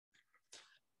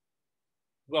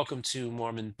Welcome to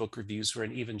Mormon Book Reviews, where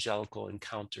an evangelical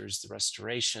encounters the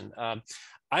restoration. I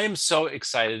am so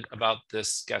excited about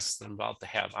this guest that I'm about to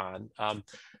have on.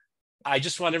 I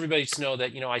just want everybody to know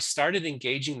that, I started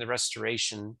engaging the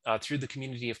restoration through the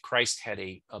Community of Christ had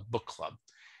a book club.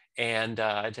 And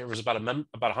there was about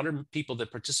 100 people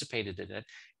that participated in it.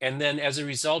 And then as a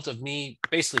result of me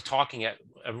basically talking at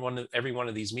every one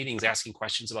of these meetings, asking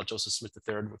questions about Joseph Smith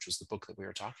III, which was the book that we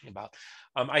were talking about,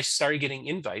 I started getting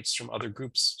invites from other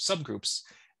groups, subgroups.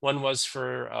 One was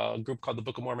for a group called the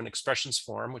Book of Mormon Expressions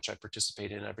Forum, which I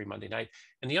participate in every Monday night.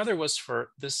 And the other was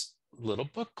for this little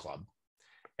book club.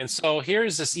 And so here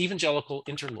is this evangelical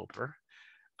interloper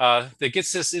that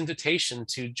gets this invitation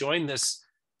to join this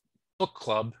book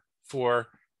club for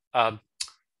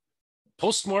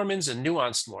post-Mormons and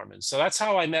nuanced Mormons. So that's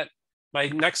how I met my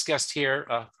next guest here,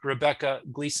 Rebecca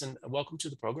Gleason. Welcome to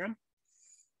the program.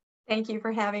 Thank you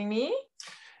for having me.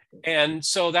 And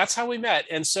so that's how we met.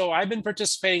 And so I've been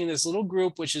participating in this little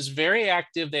group, which is very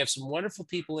active. They have some wonderful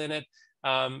people in it.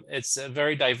 It's a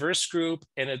very diverse group,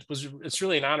 and it's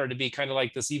really an honor to be kind of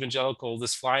like this evangelical,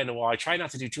 this fly in the wall. I try not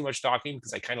to do too much talking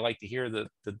because I kind of like to hear the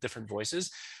different voices.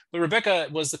 But Rebecca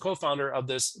was the co-founder of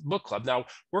this book club. Now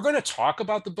we're going to talk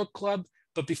about the book club,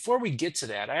 but before we get to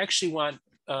that, I actually want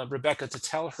Rebecca to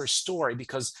tell her story,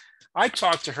 because I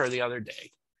talked to her the other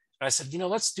day. And I said,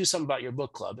 let's do something about your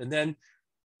book club. And then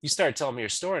you started telling me your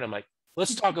story, and I'm like,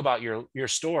 let's talk about your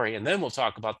story, and then we'll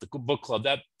talk about the book club.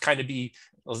 That kind of be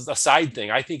a side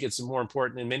thing. I think it's more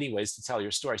important in many ways to tell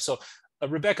your story. So,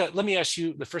 Rebecca, let me ask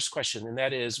you the first question, and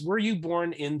that is, were you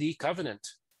born in the covenant?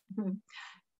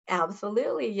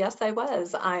 Absolutely. Yes, I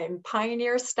was. I'm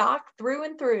pioneer stock through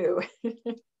and through.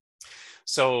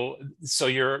 So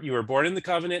you were born in the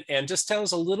covenant, and just tell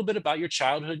us a little bit about your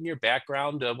childhood and your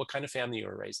background, what kind of family you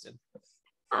were raised in.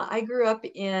 I grew up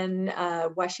in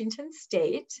Washington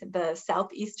State, the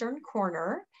southeastern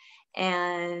corner,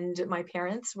 and my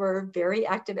parents were very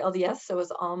active LDS, so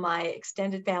was all my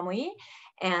extended family,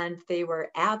 and they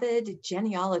were avid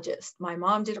genealogists. My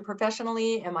mom did it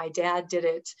professionally, and my dad did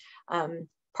it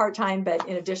part-time, but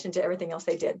in addition to everything else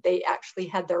they did, they actually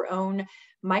had their own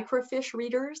microfiche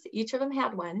readers. Each of them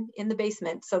had one in the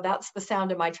basement. So that's the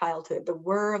sound of my childhood, the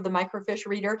whir of the microfiche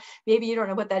reader. Maybe you don't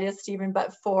know what that is, Stephen,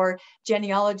 but for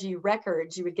genealogy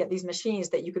records, you would get these machines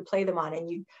that you could play them on, and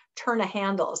you turn a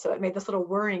handle. So it made this little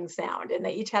whirring sound, and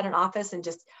they each had an office and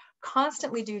just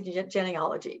constantly do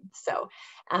genealogy. So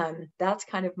that's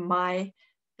kind of my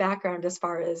background as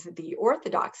far as the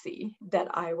orthodoxy that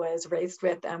I was raised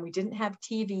with. We didn't have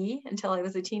TV until I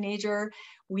was a teenager.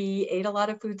 We ate a lot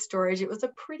of food storage. It was a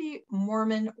pretty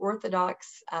Mormon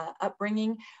Orthodox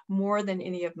upbringing, more than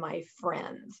any of my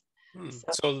friends.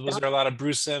 So was there a lot of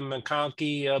Bruce M.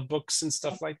 McConkie books and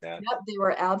stuff like that? Yep, they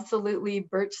were absolutely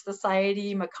Birch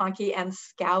Society, McConkie, and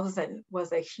Skousen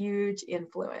was a huge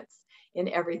influence in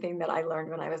everything that I learned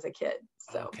when I was a kid.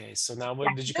 So okay, so now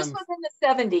when did you come? This was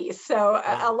in the 70s, so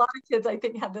a lot of kids I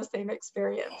think had the same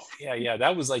experience. Oh, yeah,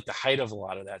 that was like the height of a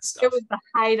lot of that stuff. It was the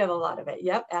height of a lot of it.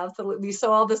 Yep, absolutely.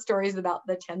 So all the stories about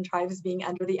the 10 tribes being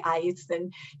under the ice,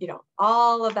 and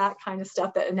all of that kind of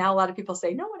stuff. That now a lot of people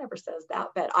say no one ever says that,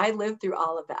 but I lived through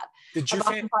all of that.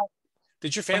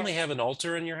 Did your family have an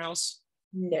altar in your house?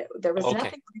 No, there was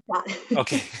nothing like that.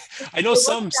 Okay, I know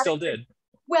some still did.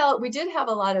 Well, we did have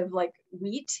a lot of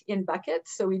wheat in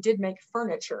buckets, so we did make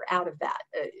furniture out of that.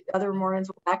 Other Mormons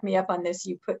will back me up on this.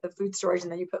 You put the food storage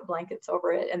and then you put blankets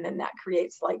over it, and then that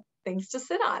creates things to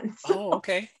sit on. Oh,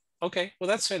 okay. Okay, well,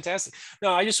 that's fantastic.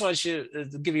 No, I just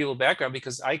wanted to give you a little background,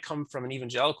 because I come from an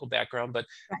evangelical background, but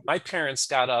my parents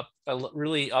got up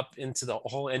really up into the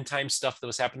whole end time stuff that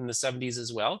was happening in the 70s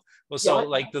as well. So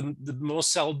the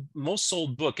most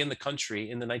sold book in the country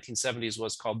in the 1970s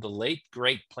was called The Late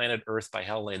Great Planet Earth by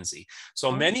Hal Lindsey.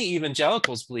 So many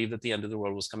evangelicals believed that the end of the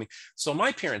world was coming. So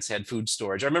my parents had food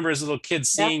storage. I remember as a little kid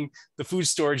seeing the food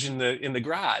storage in the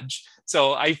garage.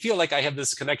 So I feel like I have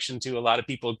this connection to a lot of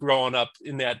people growing up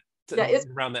in that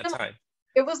around that time.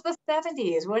 It was the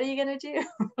 70s. What are you going to do?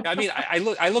 I mean,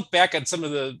 I look back at some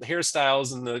of the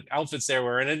hairstyles and the outfits they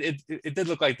were, and it did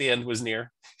look like the end was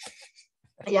near.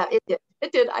 Yeah, it did.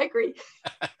 It did. I agree.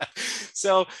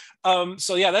 So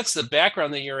yeah, that's the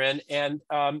background that you're in, and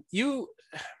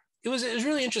it was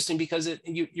really interesting, because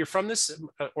you're from this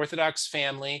Orthodox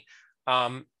family.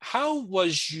 How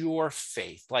was your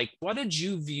faith? What did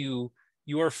you view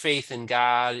your faith in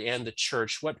God and the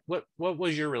church? What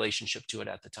was your relationship to it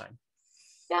at the time?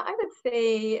 Yeah, I would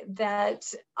say that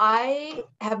I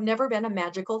have never been a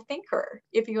magical thinker,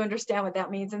 if you understand what that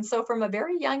means. And so from a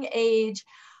very young age,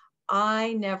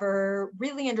 I never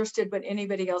really understood what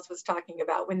anybody else was talking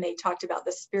about when they talked about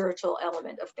the spiritual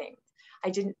element of things. I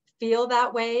didn't feel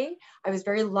that way. I was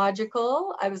very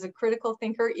logical. I was a critical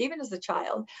thinker, even as a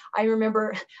child. I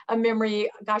remember a memory,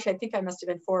 gosh, I think I must have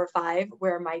been 4 or 5,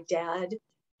 where my dad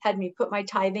had me put my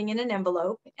tithing in an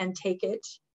envelope and take it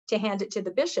to hand it to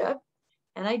the bishop.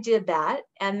 And I did that.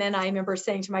 And then I remember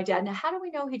saying to my dad, now, how do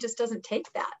we know he just doesn't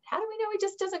take that? How do we know he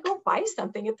just doesn't go buy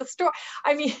something at the store?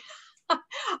 I mean,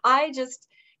 I just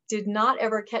did not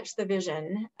ever catch the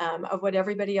vision of what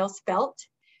everybody else felt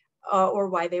or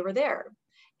why they were there.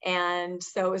 And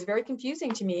so it was very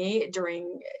confusing to me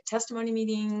during testimony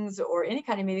meetings or any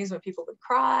kind of meetings when people would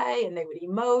cry and they would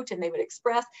emote and they would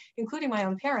express, including my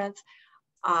own parents.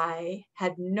 I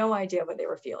had no idea what they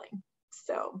were feeling.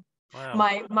 So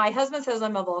Wow. my husband says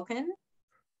I'm a Vulcan.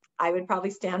 I would probably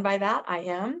stand by that. I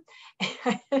am.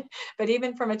 But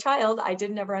even from a child, I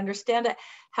didn't ever understand it.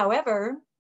 However,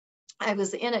 I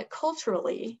was in it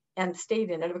culturally and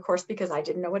stayed in it, of course, because I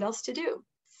didn't know what else to do.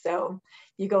 So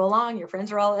you go along, your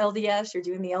friends are all LDS, you're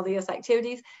doing the LDS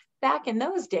activities. Back in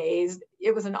those days,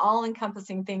 it was an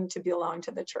all-encompassing thing to belong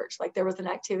to the church. Like there was an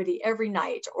activity every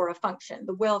night or a function,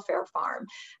 the welfare farm,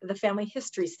 the family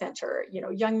history center, you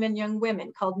know, young men, young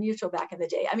women called Mutual back in the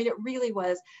day. I mean, it really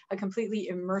was a completely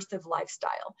immersive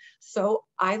lifestyle. So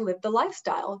I lived the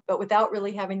lifestyle, but without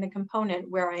really having the component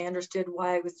where I understood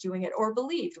why I was doing it or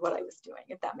believed what I was doing,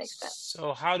 if that makes sense.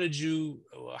 So how did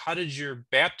your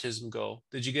baptism go?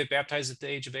 Did you get baptized at the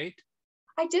age of 8?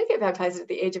 I did get baptized at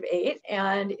the age of 8,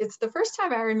 and it's the first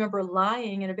time I remember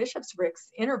lying in a bishop's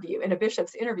interview,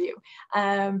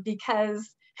 because,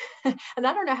 and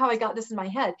I don't know how I got this in my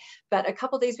head, but a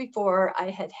couple days before I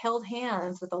had held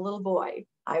hands with a little boy.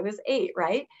 I was 8,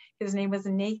 right? His name was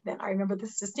Nathan. I remember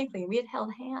this distinctly. We had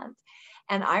held hands,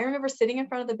 and I remember sitting in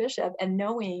front of the bishop and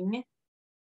knowing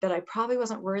that I probably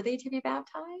wasn't worthy to be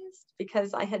baptized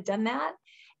because I had done that.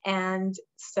 And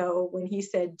so when he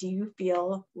said, do you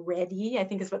feel ready? I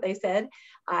think is what they said.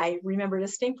 I remember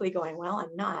distinctly going, well,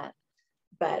 I'm not,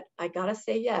 but I got to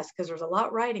say yes, because there's a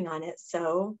lot riding on it.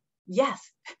 So yes.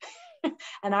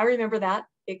 And I remember that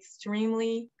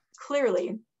extremely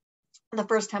clearly. The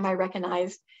first time I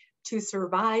recognized to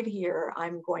survive here,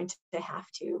 I'm going to have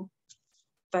to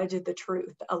fudge the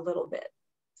truth a little bit.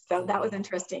 So that was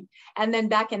interesting. And then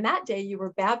back in that day, you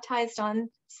were baptized on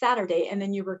Saturday, and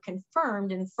then you were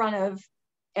confirmed in front of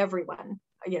everyone,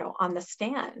 you know, on the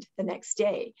stand the next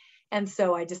day. And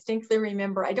so I distinctly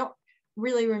remember, I don't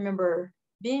really remember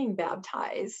being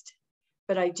baptized,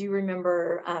 but I do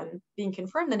remember being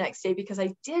confirmed the next day, because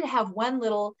I did have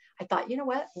I thought, you know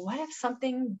what if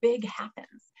something big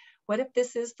happens? What if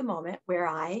this is the moment where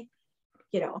I,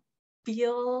 you know,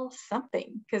 feel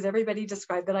something? Because everybody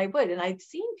described that I would, and I'd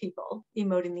seen people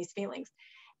emoting these feelings.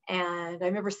 And I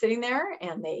remember sitting there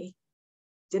and they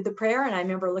did the prayer, and I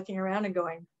remember looking around and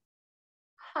going,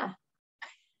 huh,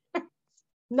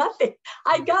 nothing.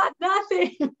 I got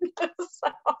nothing.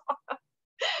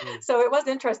 So it was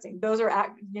interesting. Those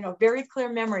are, you know, very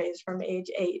clear memories from age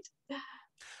 8.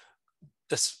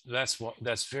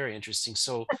 That's very interesting.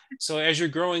 So as you're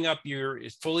growing up, you're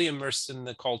fully immersed in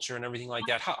the culture and everything like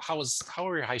that. How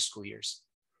were your high school years?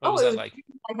 What was It that was, like?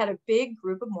 I had a big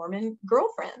group of Mormon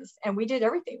girlfriends, and we did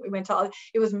everything. We went to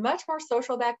it was much more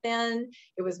social back then.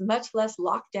 It was much less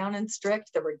locked down and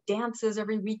strict. There were dances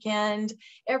every weekend.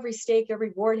 Every stake,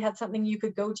 every ward had something you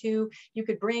could go to. You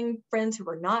could bring friends who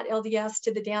were not LDS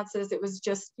to the dances. It was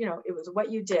just, you know, it was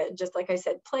what you did. Just like I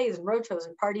said, plays and road shows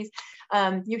and parties.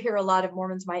 You hear a lot of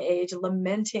Mormons my age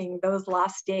lamenting those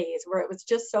last days where it was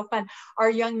just so fun. Our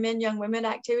young men, young women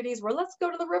activities were, let's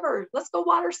go to the river, let's go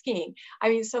water skiing. I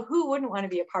mean, so who wouldn't want to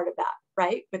be a part of that,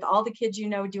 right? With all the kids, you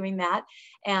know, doing that.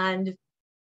 And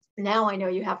now I know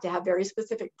you have to have very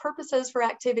specific purposes for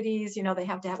activities. You know, they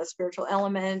have to have a spiritual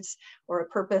element or a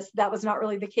purpose. That was not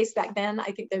really the case back then.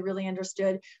 I think they really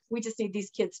understood, we just need these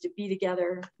kids to be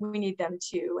together. We need them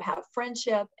to have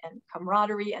friendship and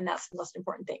camaraderie, and that's the most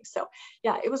important thing. So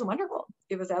yeah, it was wonderful.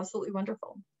 It was absolutely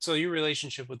wonderful. So your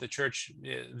relationship with the church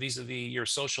vis-a-vis your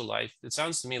social life, it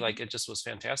sounds to me like it just was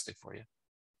fantastic for you.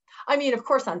 I mean, of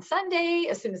course, on Sunday,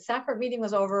 as soon as sacrament meeting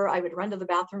was over, I would run to the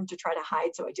bathroom to try to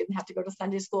hide so I didn't have to go to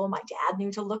Sunday school. My dad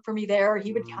knew to look for me there.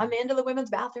 He would come into the women's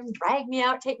bathroom, drag me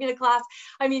out, take me to class.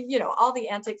 I mean, you know, all the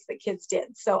antics that kids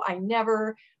did. So I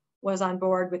never was on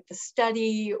board with the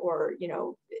study or, you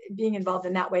know, being involved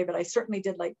in that way, but I certainly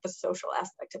did like the social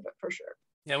aspect of it for sure.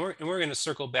 Yeah, we're going to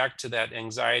circle back to that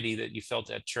anxiety that you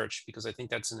felt at church, because I think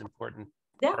that's an important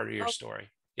Yeah. part of your story.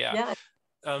 Yeah.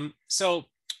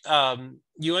 Yeah.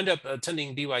 You end up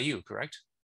attending BYU, correct?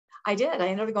 I did. I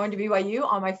ended up going to BYU.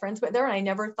 All my friends went there, and I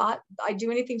never thought I'd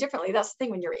do anything differently. That's the thing.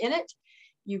 When you're in it,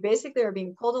 You basically are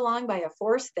being pulled along by a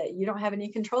force that you don't have any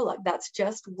control of. That's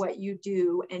just what you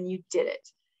do, and you did it.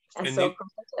 And And so you, of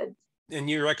course I did. and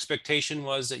your expectation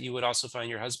was that you would also find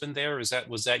your husband there? Was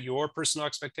that your personal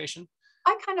expectation?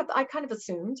 I kind of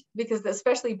assumed, because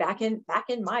especially back in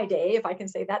my day, if I can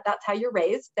say that, that's how you're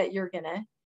raised, that you're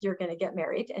gonna get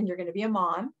married and you're gonna be a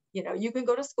mom. You know, you can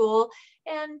go to school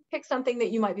and pick something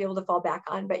that you might be able to fall back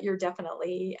on, but you're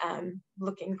definitely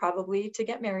looking probably to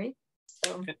get married.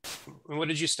 So, And what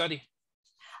did you study?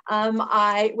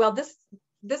 well,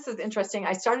 this is interesting.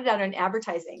 I started out in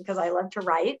advertising because I love to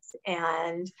write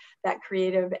and that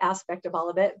creative aspect of all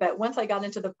of it. But once I got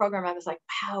into the program, I was like,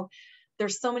 wow,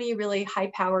 there's so many really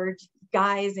high-powered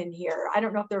guys in here. I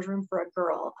don't know if there's room for a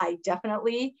girl. I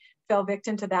definitely fell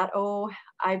victim to that. Oh,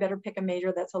 I better pick a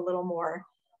major that's a little more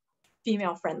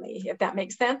female friendly, if that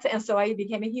makes sense. And so I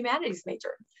became a humanities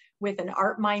major with an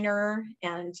art minor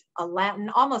and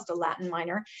almost a Latin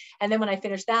minor. And then when I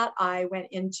finished that, I went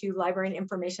into library and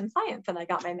information science and I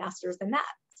got my master's in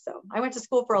that. So I went to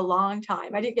school for a long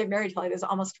time. I didn't get married till I was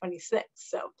almost 26.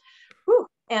 So, whew.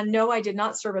 And no, I did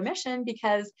not serve a mission,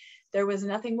 because there was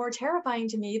nothing more terrifying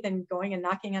to me than going and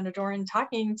knocking on a door and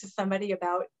talking to somebody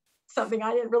about something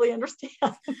I didn't really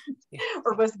understand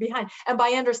or was behind. And by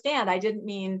understand, I don't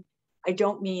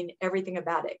mean everything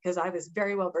about it, because I was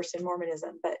very well versed in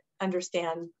Mormonism, but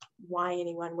understand why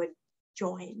anyone would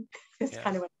join is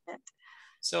kind of what I meant.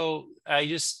 So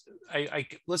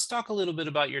let's talk a little bit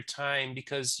about your time,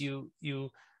 because you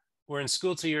were in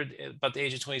school till you're about the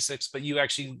age of 26, but you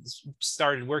actually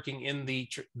started working in the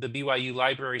BYU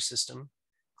library system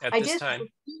at this time.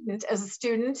 As a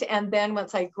student, and then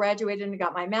once I graduated and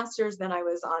got my master's, then I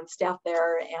was on staff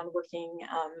there and working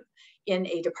in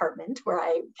a department where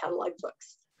I cataloged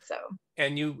books. So.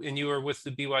 And you were with the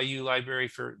BYU library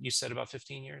for, you said, about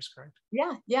 15 years, correct?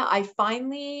 Yeah. I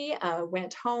finally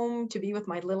went home to be with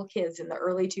my little kids in the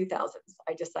early 2000s.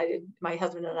 My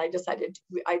husband and I decided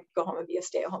I'd go home and be a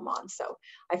stay-at-home mom. So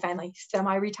I finally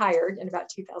semi-retired in about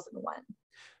 2001.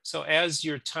 So as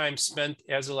your time spent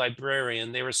as a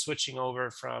librarian, they were switching over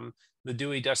from the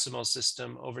Dewey Decimal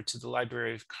System over to the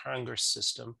Library of Congress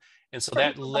system. And so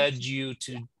that led you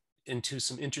into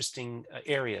some interesting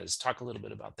areas. Talk a little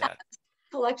bit about that.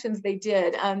 Collections they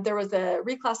did. There was a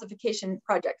reclassification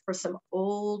project for some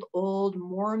old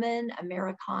Mormon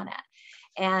Americana.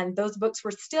 And those books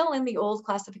were still in the old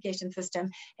classification system,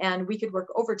 and we could work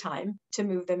overtime to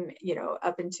move them,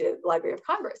 up into the Library of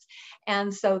Congress.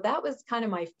 And so that was kind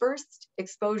of my first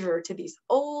exposure to these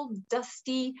old,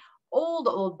 dusty,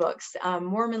 old books,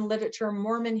 Mormon literature,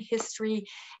 Mormon history.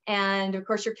 And of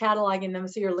course, you're cataloging them.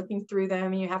 So you're looking through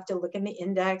them, and you have to look in the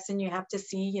index, and you have to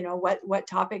see, what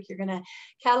topic you're going to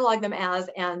catalog them as.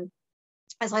 And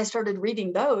as I started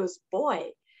reading those,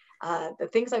 boy, the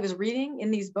things I was reading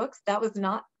in these books, that was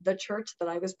not the church that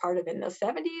I was part of in the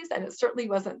 70s. And it certainly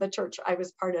wasn't the church I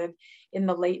was part of in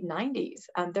the late 90s.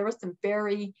 There was some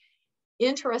very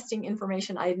interesting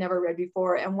information I had never read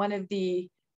before. And one of the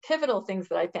pivotal things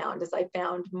that I found is I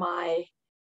found my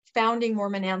founding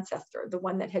Mormon ancestor, the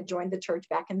one that had joined the church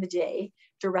back in the day,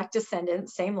 direct descendant,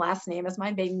 same last name as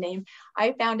my maiden name.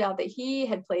 I found out that he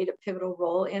had played a pivotal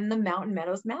role in the Mountain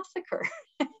Meadows Massacre.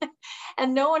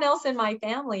 And no one else in my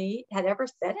family had ever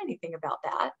said anything about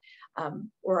that,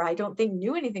 or I don't think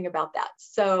knew anything about that.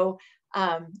 So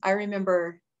I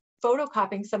remember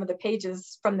photocopying some of the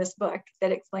pages from this book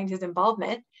that explained his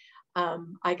involvement.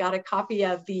 I got a copy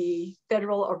of the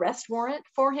federal arrest warrant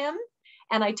for him.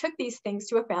 And I took these things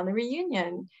to a family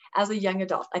reunion as a young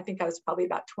adult. I think I was probably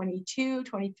about 22,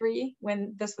 23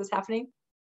 when this was happening.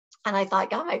 And I thought,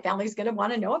 God, my family's going to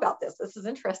want to know about this. This is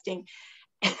interesting.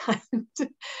 And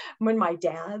when my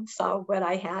dad saw what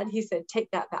I had, he said, take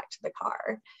that back to the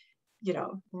car.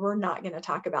 We're not going to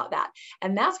talk about that.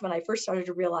 And that's when I first started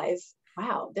to realize,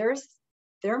 wow,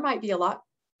 there might be a lot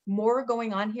more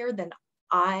going on here than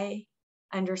I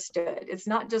understood. It's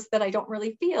not just that I don't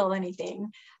really feel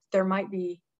anything. There might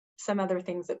be some other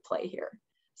things at play here.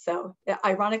 So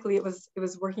ironically, it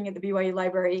was working at the BYU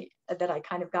library that I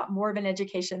kind of got more of an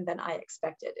education than I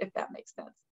expected, if that makes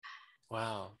sense.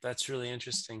 Wow, that's really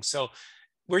interesting. So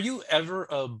were you ever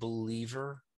a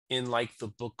believer in like the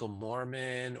Book of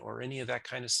Mormon or any of that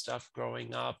kind of stuff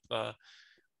growing up?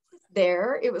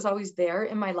 It was always there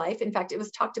in my life. In fact, it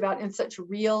was talked about in such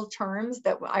real terms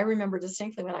that I remember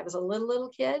distinctly when I was a little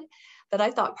kid that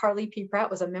I thought Parley P. Pratt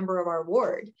was a member of our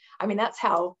ward. I mean, that's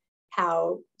how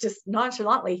just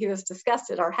nonchalantly he was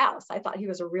discussed at our house. I thought he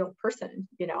was a real person.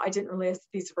 I didn't realize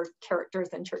these were characters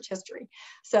in church history.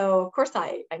 So of course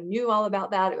I knew all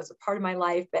about that. It was a part of my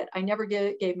life, but I never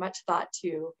gave much thought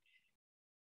to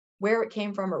where it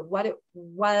came from or what it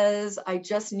was. I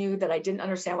just knew that I didn't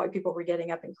understand why people were getting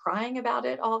up and crying about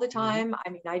it all the time. I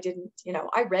mean, I didn't,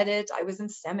 I read it. I was in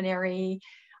seminary.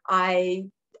 I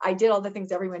did all the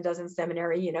things everyone does in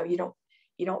seminary. You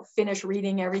don't finish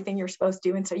reading everything you're supposed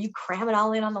to. And so you cram it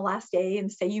all in on the last day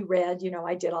and say you read,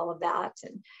 I did all of that.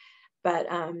 But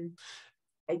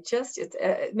it's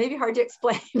maybe hard to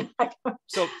explain.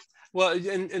 So, well,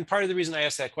 and part of the reason I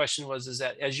asked that question is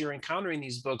that as you're encountering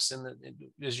these books and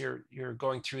as you're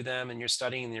going through them and you're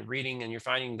studying and you're reading and you're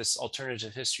finding this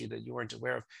alternative history that you weren't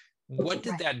aware of, what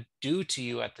did that do to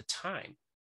you at the time?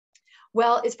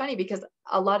 Well, it's funny because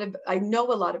I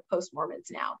know a lot of post-Mormons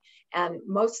now, and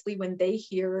mostly when they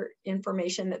hear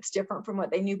information that's different from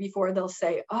what they knew before, they'll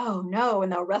say, oh no,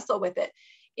 and they'll wrestle with it.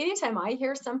 Anytime I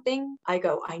hear something, I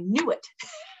go, I knew it.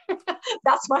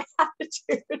 That's my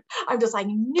attitude. I'm just, I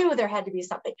knew there had to be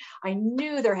something. I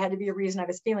knew there had to be a reason I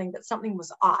was feeling that something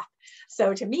was off.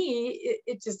 So to me,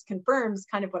 it just confirms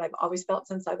kind of what I've always felt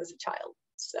since I was a child.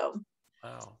 So,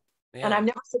 wow. Yeah. And I'm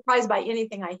never surprised by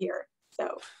anything I hear.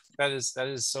 So that is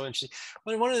so interesting.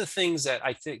 One of the things that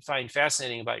I find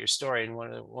fascinating about your story, and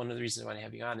one of the reasons I want to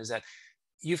have you on, is that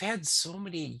you've had so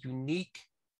many unique,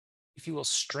 if you will,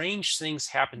 strange things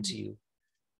happen to you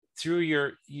through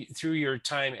your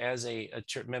time as a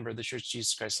member of the Church of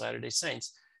Jesus Christ of Latter-day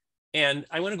Saints. And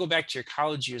I want to go back to your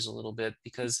college years a little bit,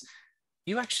 because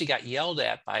you actually got yelled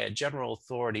at by a general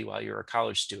authority while you were a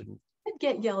college student. I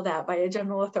get yelled at by a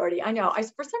general authority. I know. I,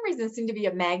 for some reason, seem to be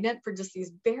a magnet for just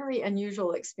these very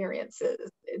unusual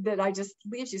experiences that I just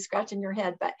leaves you scratching your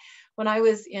head. But when I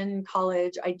was in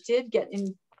college, I did get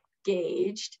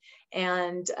engaged,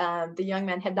 and the young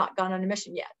man had not gone on a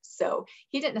mission yet. So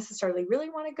he didn't necessarily really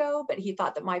want to go, but he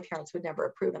thought that my parents would never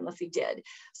approve unless he did.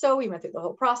 So we went through the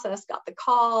whole process, got the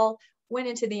call, went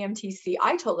into the MTC.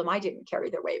 I told him I didn't carry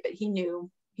their weight, but he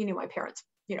knew my parents,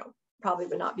 probably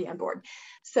would not be on board.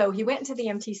 So he went into the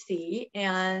MTC,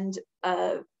 and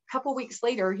a couple weeks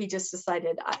later, he just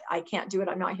decided, I can't do it.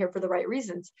 I'm not here for the right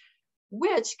reasons,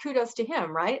 which kudos to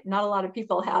him, right? Not a lot of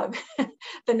people have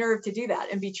the nerve to do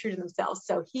that and be true to themselves.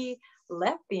 So he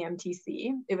left the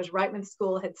MTC. It was right when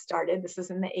school had started. This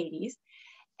was in the 80s.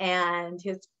 And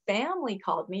his family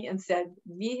called me and said,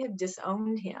 we have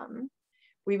disowned him.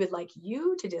 We would like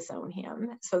you to disown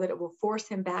him so that it will force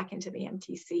him back into the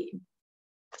MTC.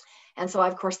 And so I,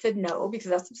 of course, said no, because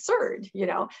that's absurd,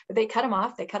 but they cut him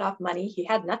off. They cut off money. He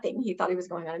had nothing. He thought he was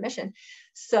going on a mission.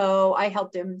 So I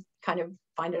helped him kind of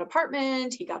find an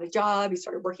apartment. He got a job. He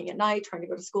started working at night, trying to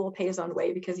go to school, pay his own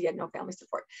way because he had no family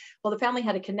support. Well, the family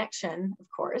had a connection, of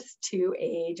course, to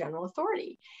a general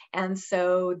authority. And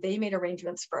so they made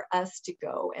arrangements for us to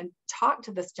go and talk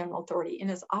to this general authority in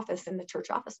his office in the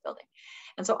church office building.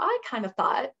 And so I kind of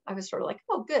thought, I was sort of like,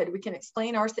 oh, good. We can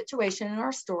explain our situation and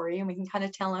our story, and we can kind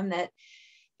of tell him that,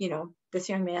 this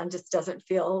young man just doesn't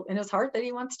feel in his heart that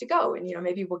he wants to go. And,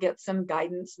 maybe we'll get some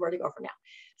guidance where to go from now.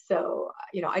 So,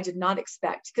 I did not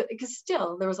expect, because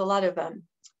still there was a lot of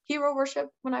hero worship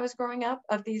when I was growing up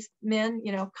of these men,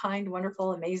 kind,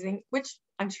 wonderful, amazing, which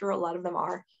I'm sure a lot of them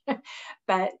are.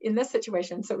 But in this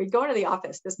situation, so we go into the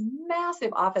office, this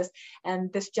massive office,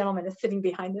 and this gentleman is sitting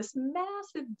behind this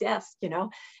massive desk, and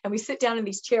we sit down in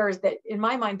these chairs that in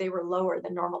my mind, they were lower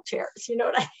than normal chairs,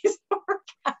 what I used to work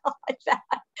out like that.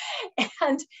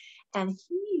 And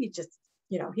he just,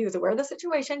 he was aware of the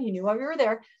situation. He knew why we were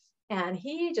there. And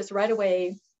he just right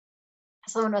away,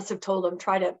 someone must have told him,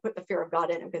 try to put the fear of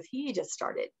God in him, because he just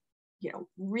started,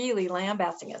 really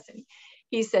lambasting us. And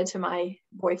he said to my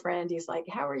boyfriend, he's like,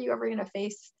 how are you ever going to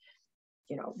face,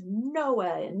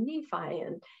 Noah and Nephi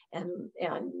and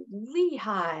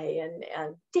Lehi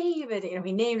and David?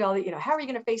 He named all the, how are you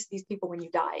going to face these people when you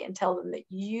die and tell them that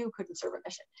you couldn't serve a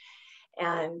mission?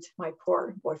 And my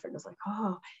poor boyfriend was like,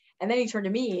 oh. And then he turned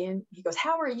to me and he goes,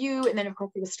 how are you? And then, of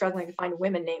course, he was struggling to find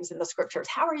women names in the scriptures.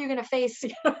 How are you going to face,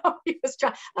 he was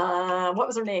trying, what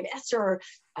was her name? Esther,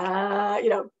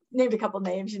 named a couple of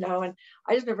names, and I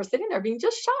just remember sitting there being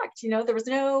just shocked. There was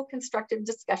no constructive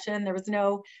discussion. There was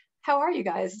no, how are you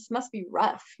guys? This must be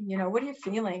rough. What are you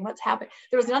feeling? What's happening?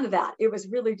 There was none of that. It was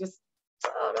really just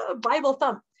Bible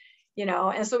thump,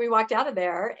 and so we walked out of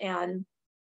there, and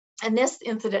this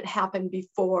incident happened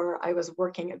before I was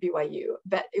working at BYU,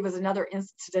 but it was another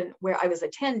incident where I was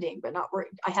attending, but not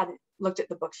working. I hadn't looked at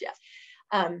the books yet.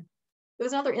 It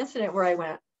was another incident where I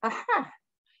went, aha,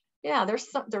 yeah, there's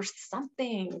just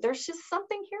something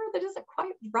here that isn't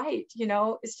quite right.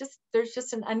 There's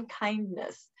just an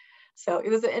unkindness So it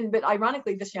was, but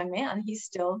ironically, this young man, he's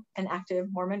still an active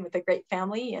Mormon with a great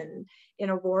family and in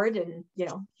a ward, and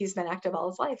he's been active all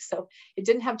his life. So it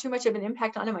didn't have too much of an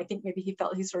impact on him. I think maybe he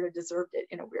felt he sort of deserved it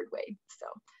in a weird way. So,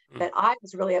 but I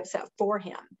was really upset for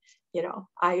him.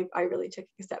 I really took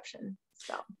exception.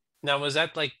 So. Now, was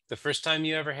that like the first time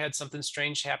you ever had something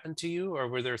strange happen to you, or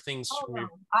were there things from your...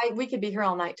 We could be here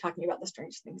all night talking about the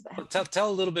strange things that happen. Tell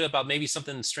a little bit about maybe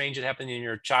something strange that happened in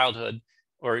your childhood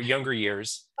or younger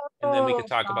years, and then we could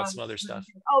talk about some other stuff.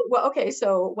 Oh, well, okay.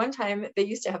 So one time they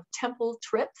used to have temple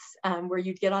trips where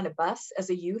you'd get on a bus as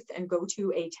a youth and go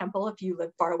to a temple if you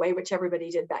lived far away, which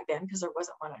everybody did back then because there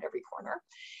wasn't one on every corner.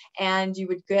 And you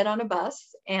would get on a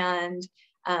bus and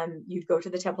you'd go to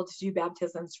the temple to do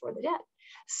baptisms for the dead.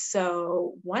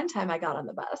 So one time I got on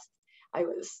the bus. I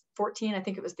was 14. I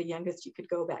think it was the youngest you could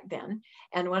go back then.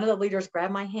 And one of the leaders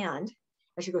grabbed my hand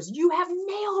and she goes, "You have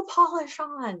nail polish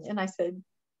on." And I said,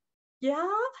 "Yeah."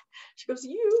 She goes,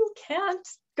 "You can't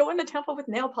go in the temple with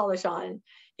nail polish on.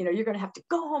 You're going to have to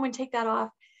go home and take that off,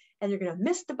 and you're going to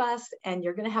miss the bus, and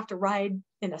you're going to have to ride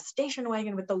in a station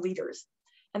wagon with the leaders."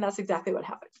 And that's exactly what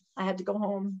happened. I had to go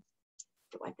home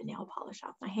to wipe the nail polish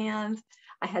off my hands.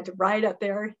 I had to ride up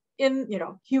there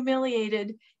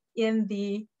humiliated in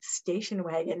the station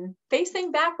wagon,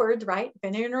 facing backwards, right? If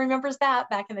anyone remembers that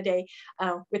back in the day,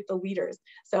 with the leaders.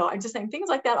 So I'm just saying things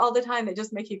like that all the time that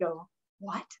just make you go,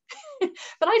 what?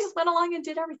 But I just went along and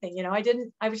did everything.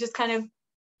 I was just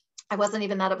I wasn't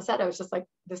even that upset. I was just like,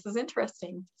 this is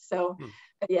interesting. So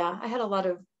but yeah, I had a lot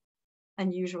of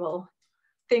unusual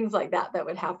things like that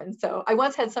would happen. So I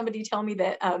once had somebody tell me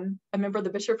that a member of the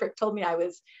bishopric told me I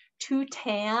was too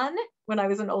tan when I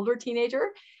was an older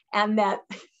teenager, and that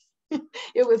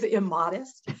it was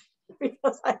immodest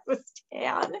because I was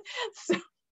tan. So,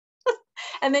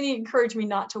 and then he encouraged me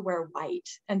not to wear white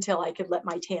until I could let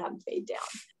my tan fade down.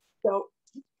 So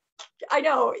I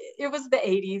know it was the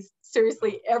 80s.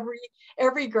 Seriously,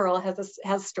 every girl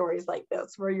has stories like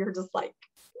this where you're just like,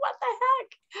 what the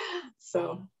heck?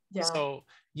 So yeah. So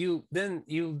you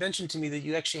mentioned to me that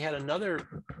you actually had another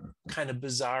kind of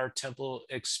bizarre temple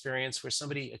experience where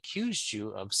somebody accused you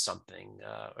of something,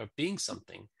 of being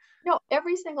something. No,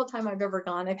 every single time I've ever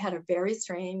gone, I've had a very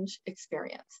strange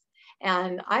experience.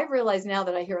 And I realize now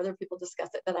that I hear other people discuss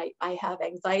it, that I have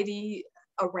anxiety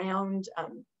around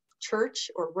church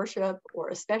or worship, or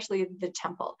especially the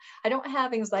temple. I don't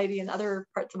have anxiety in other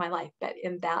parts of my life, but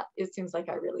in that, it seems like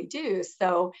I really do.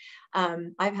 So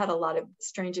I've had a lot of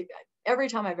strange, every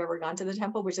time I've ever gone to the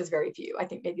temple, which is very few, I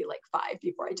think maybe like 5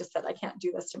 before I just said, I can't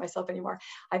do this to myself anymore.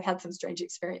 I've had some strange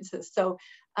experiences. So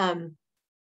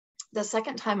the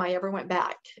second time I ever went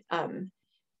back,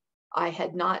 I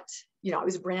had not, I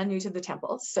was brand new to the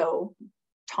temple. So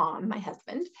Tom, my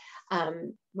husband,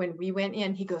 when we went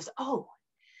in, he goes, "Oh,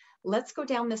 let's go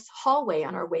down this hallway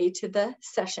on our way to the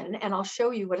session, and I'll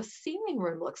show you what a sealing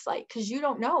room looks like, because you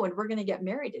don't know, and we're going to get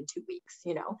married in 2 weeks,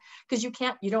 because you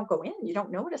don't go in, you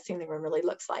don't know what a sealing room really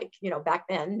looks like. Back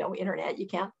then, no internet, you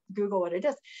can't Google what it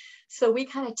is." So we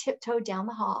kind of tiptoed down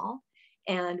the hall,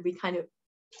 and we kind of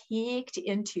peeked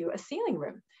into a sealing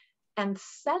room, and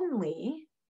suddenly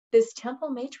this temple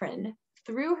matron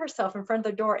threw herself in front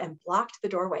of the door and blocked the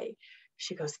doorway.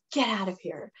 She goes, "Get out of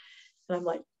here." And I'm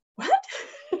like, "What?"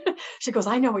 She goes,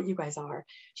 "I know what you guys are."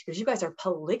 She goes, "You guys are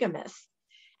polygamists,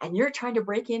 and you're trying to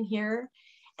break in here,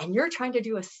 and you're trying to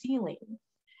do a sealing."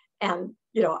 And,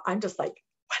 I'm just like,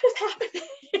 what is happening?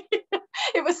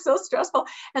 It was so stressful.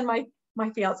 And my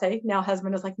fiance, now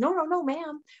husband, is like, no,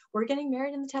 ma'am, we're getting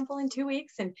married in the temple in 2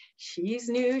 weeks, and she's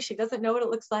new. She doesn't know what it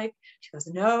looks like. She goes,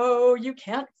 "No, you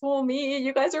can't fool me.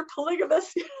 You guys are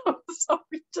polygamists." So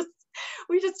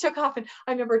we just took off. And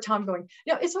I remember Tom going,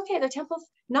 "No, it's okay. The temple's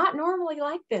not normally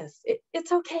like this.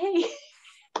 It's okay."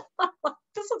 I'm like,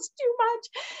 this was too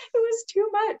much. It was too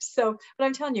much. So, but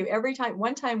I'm telling you,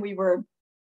 one time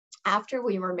after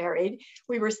we were married,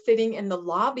 we were sitting in the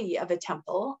lobby of a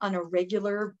temple on a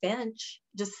regular bench,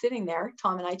 just sitting there,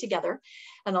 Tom and I together.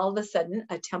 And all of a sudden,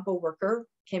 a temple worker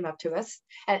came up to us.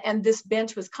 And this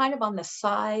bench was kind of on the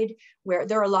side where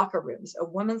there are locker rooms, a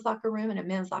women's locker room and a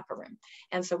men's locker room.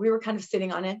 And so we were kind of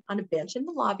sitting on a bench in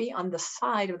the lobby on the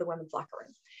side of the women's locker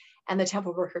room. And the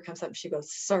temple worker comes up and she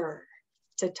goes, "Sir,"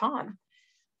 to Tom,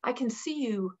 "I can see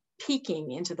you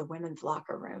peeking into the women's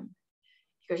locker room."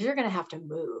 He goes, "You're going to have to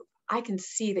move. I can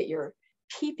see that you're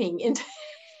peeping into."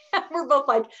 And we're both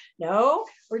like, "No,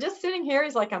 we're just sitting here."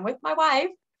 He's like, "I'm with my wife.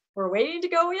 We're waiting to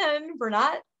go in. We're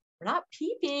not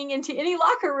peeping into any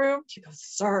locker room." She goes,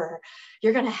 "Sir,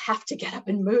 you're going to have to get up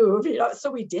and move."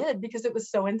 So we did, because it was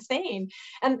so insane.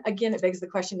 And again, it begs the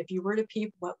question, if you were to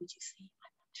peep, what would you see?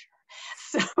 I'm not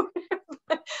sure.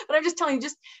 So, but But I'm just telling you,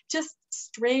 just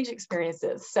strange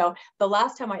experiences. So the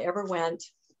last time I ever went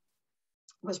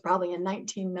was probably in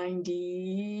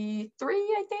 1993,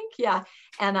 I think. Yeah.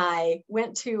 And I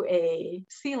went to a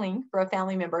sealing for a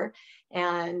family member,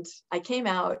 and I came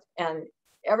out and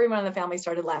everyone in the family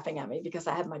started laughing at me because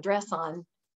I had my dress on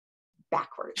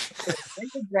backwards. It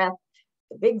was a dress,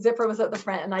 the big zipper was at the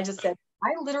front. And I just said,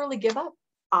 I literally give up.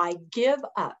 I give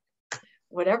up.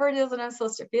 Whatever it is that I'm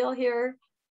supposed to feel here,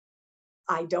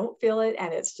 I don't feel it.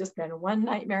 And it's just been one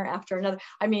nightmare after another.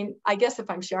 I mean, I guess if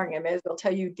I'm sharing, I may as well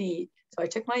tell you so I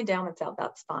took my endowments out,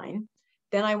 that's fine.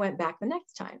 Then I went back the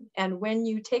next time. And when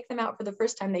you take them out for the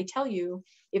first time, they tell you,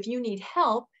 if you need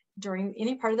help during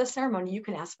any part of the ceremony, you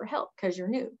can ask for help because you're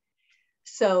new.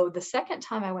 So the second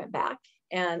time I went back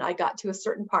and I got to a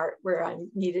certain part where I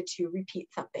needed to repeat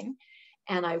something.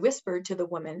 And I whispered to the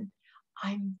woman,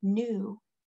 I'm new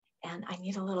and I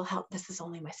need a little help. This is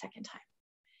only my second time.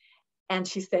 And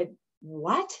she said,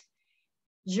 what?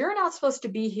 You're not supposed to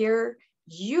be here.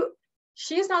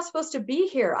 She's not supposed to be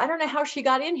here. I don't know how she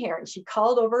got in here. And she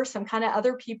called over some kind of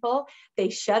other people. They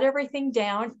shut everything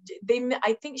down.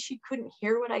 I think she couldn't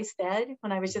hear what I said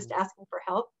when I was just asking for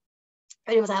help.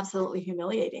 But it was absolutely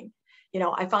humiliating. You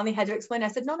know, I finally had to explain. I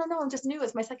said, no, I'm just new.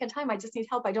 It's my second time. I just need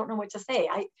help. I don't know what to say.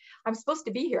 I'm supposed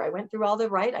to be here. I went through all the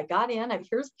right. I got in.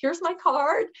 Here's my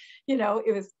card. You know,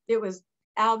 it was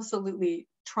absolutely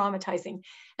traumatizing.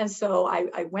 And so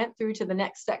I went through to the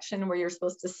next section where you're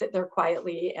supposed to sit there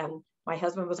quietly. And my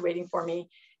husband was waiting for me.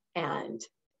 And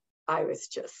I was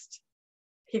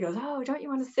he goes, oh, don't you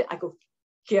want to sit? I go,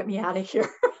 get me out of here.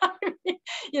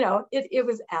 You know, it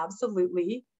was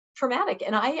absolutely traumatic.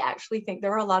 And I actually think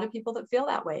there are a lot of people that feel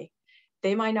that way.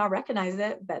 They might not recognize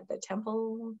it, but the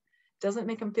temple doesn't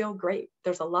make them feel great.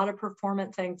 There's a lot of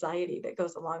performance anxiety that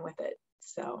goes along with it.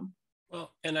 So,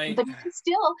 Well, but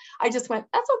still, I just went,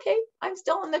 that's okay. I'm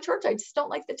still in the church. I just don't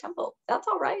like the temple. That's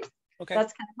all right. Okay.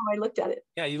 That's kind of how I looked at it.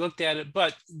 Yeah, you looked at it,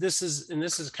 but this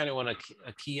is kind of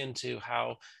a key into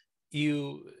how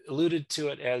you alluded to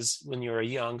it as when you were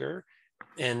younger,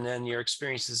 and then your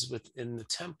experiences within the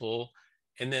temple,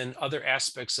 and then other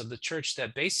aspects of the church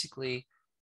that basically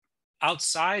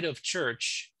outside of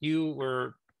church, you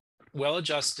were well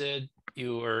adjusted,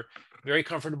 you were very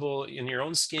comfortable in your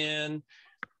own skin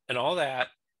and all that.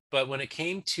 But when it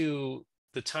came to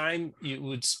the time you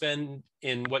would spend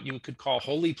in what you could call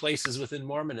holy places within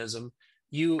Mormonism,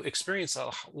 you experience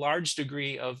a large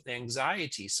degree of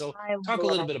anxiety. So talk a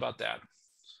little bit about that.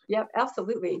 Yep,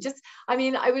 absolutely. I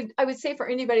mean, I would say for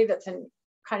anybody that's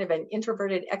kind of an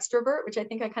introverted extrovert, which I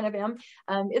think I kind of am,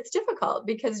 it's difficult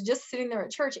because just sitting there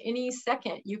at church, any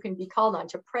second you can be called on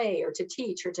to pray or to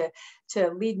teach or to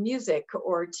lead music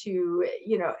or to,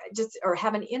 you know, or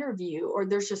have an interview, or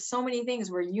there's just so many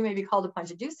things where you may be called upon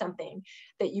to do something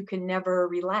that you can never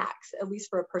relax, at least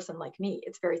for a person like me.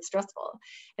 It's very stressful.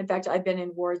 In fact, I've been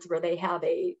in wards where they have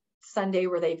a Sunday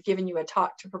where they've given you a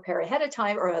talk to prepare ahead of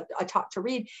time or a talk to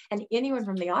read, and anyone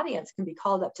from the audience can be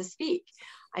called up to speak.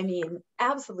 I mean,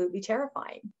 absolutely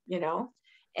terrifying, you know,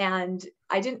 and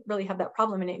I didn't really have that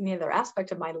problem in any other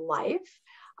aspect of my life.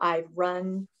 I've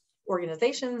run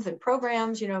organizations and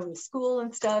programs, you know, in school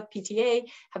and stuff, PTA,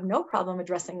 have no problem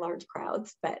addressing large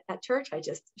crowds, but at church, I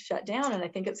just shut down. And I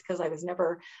think it's because I was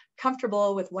never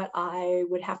comfortable with what I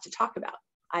would have to talk about.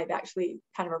 I've actually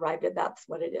kind of arrived at that's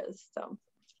what it is.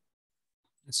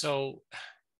 So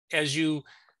as you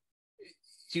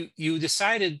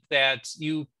decided that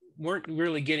you weren't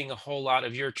really getting a whole lot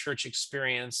of your church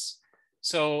experience.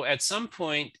 So at some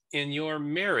point in your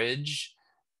marriage,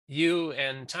 you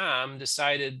and Tom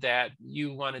decided that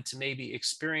you wanted to maybe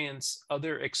experience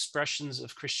other expressions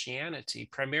of Christianity,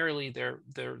 primarily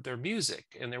their music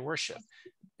and their worship.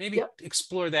 Maybe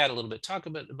explore that a little bit. Talk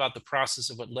a bit about the process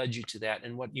of what led you to that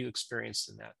and what you experienced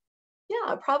in that.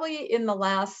 Yeah, probably in the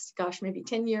last, maybe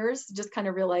 10 years, just kind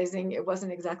of realizing it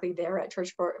wasn't exactly there at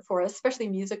church for us, especially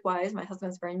music-wise. My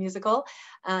husband's very musical.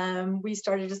 We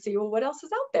started to see, well, what else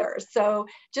is out there? So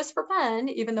just for fun,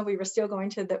 even though we were still going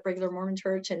to the regular Mormon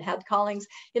church and had callings,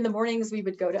 in the mornings we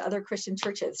would go to other Christian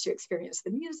churches to experience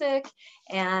the music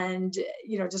and,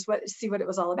 you know, just see what it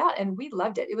was all about. And we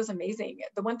loved it. It was amazing.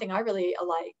 The one thing I really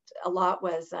liked a lot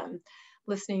was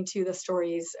listening to the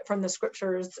stories from the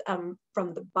scriptures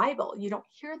from the Bible. You don't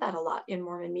hear that a lot in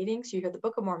Mormon meetings. You hear the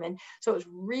Book of Mormon. So it was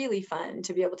really fun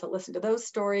to be able to listen to those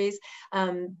stories.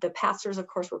 The pastors, of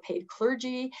course, were paid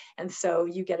clergy. And so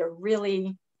you get a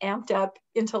really amped up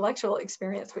intellectual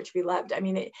experience, which we loved. I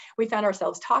mean, we found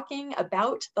ourselves talking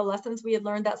about the lessons we had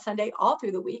learned that Sunday all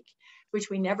through the week, which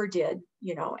we never did,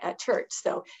 at church.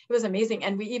 So it was amazing.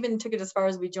 And we even took it as far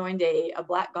as we joined a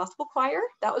Black gospel choir.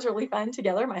 That was really fun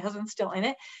together. My husband's still in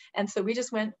it. And so we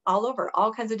just went all over,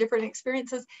 all kinds of different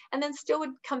experiences, and then still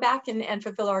would come back and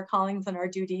fulfill our callings and our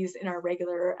duties in our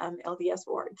regular LDS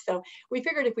ward. So we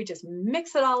figured if we just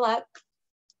mix it all up,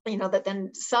 that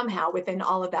then somehow within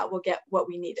all of that, we'll get what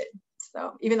we needed.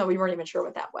 So even though we weren't even sure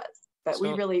what that was, but we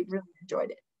really, really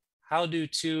enjoyed it. How do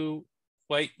two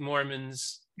white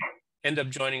Mormons end up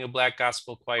joining a Black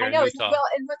gospel choir in Utah? Well,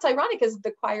 and what's ironic is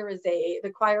the choir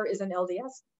is an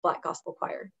LDS Black gospel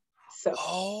choir. So.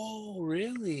 Oh,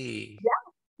 really?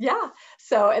 Yeah.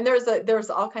 So, and there's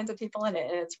all kinds of people in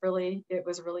it, and it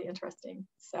was really interesting.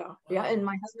 So, wow. Yeah, and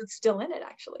my husband's still in it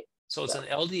actually. So it's an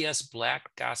LDS Black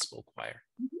gospel choir.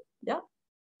 Mm-hmm. Yeah.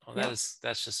 Oh, that's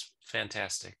just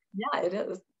fantastic. Yeah, it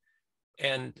is.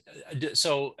 And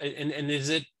so, and is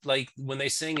it like when they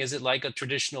sing, is it like a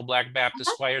traditional Black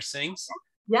Baptist choir sings?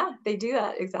 Yeah, they do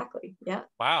that exactly. Yeah.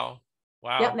 Wow.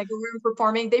 Yeah, and they go around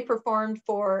performing. They performed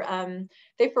for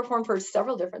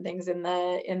several different things in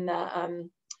the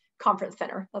conference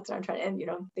center. That's what I'm trying to.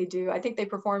 And they do. I think they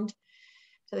performed.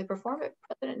 So they performed at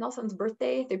President Nelson's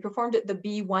birthday. They performed at the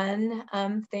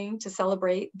B1 thing to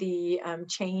celebrate the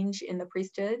change in the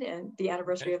priesthood and the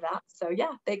anniversary of that. So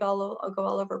yeah, they go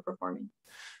all over performing.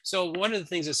 So one of the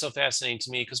things that's so fascinating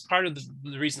to me, because part of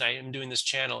the reason I am doing this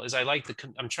channel is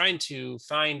I'm trying to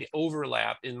find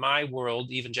overlap in my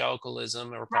world,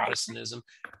 evangelicalism or Protestantism,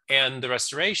 and the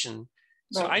Restoration.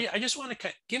 So I just want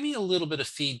to give me a little bit of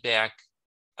feedback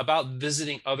about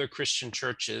visiting other Christian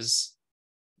churches,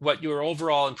 what your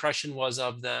overall impression was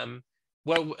of them.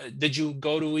 What did you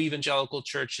go to evangelical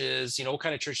churches? What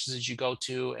kind of churches did you go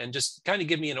to? And just kind of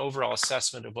give me an overall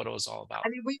assessment of what it was all about. I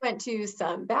mean, we went to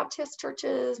some Baptist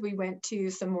churches, we went to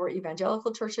some more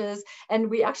evangelical churches, and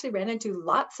we actually ran into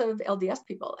lots of LDS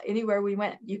people. Anywhere we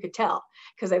went, you could tell,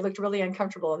 because they looked really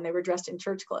uncomfortable and they were dressed in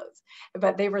church clothes,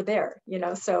 but they were there,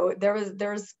 so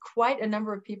there's quite a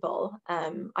number of people.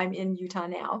 I'm in Utah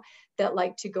now that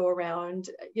like to go around,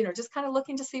 just kind of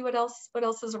looking to see what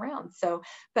else is around. So,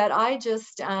 but I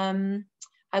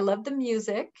love the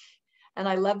music, and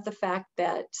I love the fact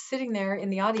that sitting there in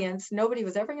the audience, nobody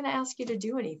was ever going to ask you to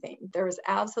do anything. There was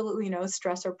absolutely no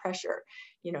stress or pressure.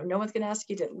 No one's going to ask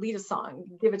you to lead a song,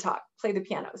 give a talk, play the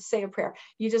piano, say a prayer.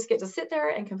 You just get to sit there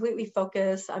and completely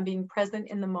focus on being present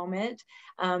in the moment,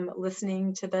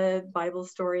 listening to the Bible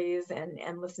stories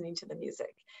and listening to the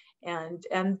music. And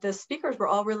the speakers were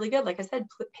all really good. Like I said,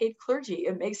 paid clergy,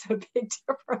 it makes a big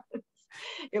difference.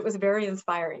 It was very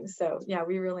inspiring. So yeah,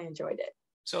 we really enjoyed it.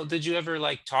 So did you ever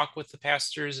talk with the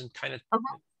pastors and kind of?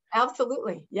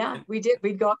 Absolutely. Yeah, we did.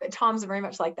 We'd go up. Tom's very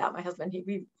much like that. My husband,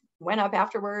 we went up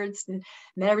afterwards and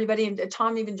met everybody. And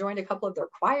Tom even joined a couple of their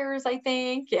choirs, I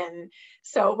think. And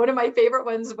so one of my favorite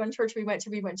ones, one church we went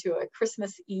to a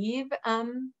Christmas Eve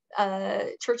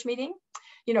church meeting.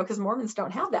 Because Mormons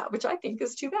don't have that, which I think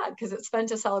is too bad, because it's fun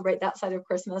to celebrate that side of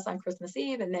Christmas on Christmas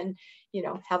Eve and then,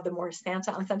 have the more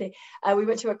Santa on Sunday. We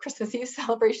went to a Christmas Eve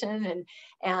celebration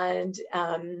and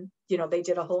they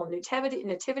did a whole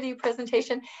nativity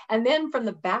presentation. And then from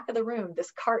the back of the room,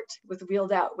 this cart was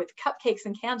wheeled out with cupcakes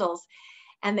and candles.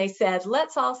 And they said,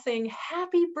 let's all sing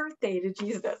happy birthday to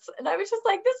Jesus. And I was just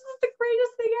like, this is the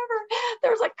greatest thing ever.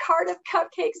 There's a cart of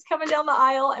cupcakes coming down the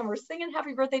aisle and we're singing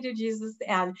happy birthday to Jesus.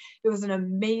 And it was an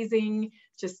amazing,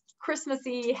 just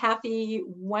Christmassy, happy,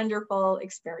 wonderful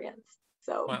experience.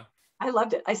 So wow. I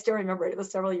loved it. I still remember it. It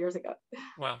was several years ago.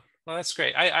 Wow. Well, that's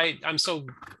great. I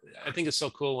think it's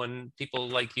so cool when people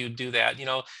like you do that.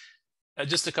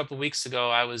 Just a couple of weeks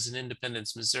ago, I was in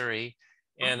Independence, Missouri,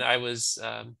 and I was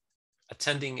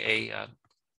attending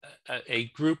a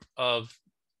group of,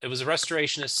 it was a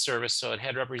restorationist service, so it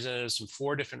had representatives from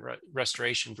 4 different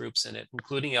restoration groups in it,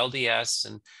 including LDS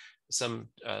and some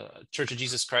Church of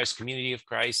Jesus Christ, Community of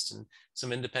Christ, and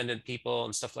some independent people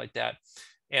and stuff like that.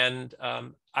 And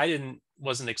I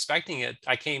wasn't expecting it.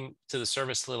 I came to the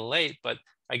service a little late, but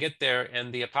I get there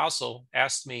and the apostle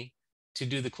asked me to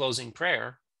do the closing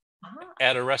prayer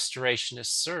at a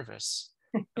restorationist service.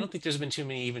 I don't think there's been too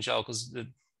many evangelicals that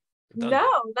no,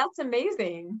 that's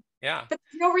amazing. Yeah. But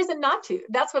there's no reason not to.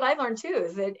 That's what I learned too,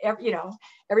 is that,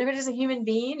 everybody's a human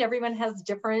being. Everyone has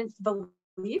different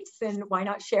beliefs, and why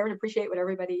not share and appreciate what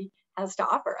everybody has to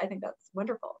offer? I think that's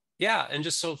wonderful. Yeah. And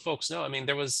just so folks know, I mean,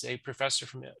 there was a professor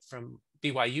from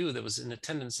BYU that was in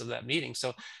attendance of that meeting.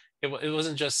 So it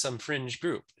wasn't just some fringe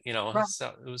group, right.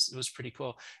 So it was pretty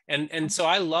cool. And so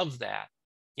I love that,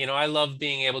 I love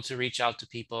being able to reach out to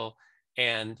people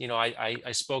And,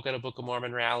 I spoke at a Book of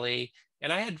Mormon rally,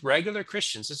 and I had regular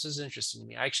Christians. This is interesting to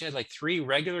me. I actually had like 3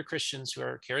 regular Christians who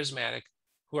are charismatic,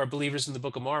 who are believers in the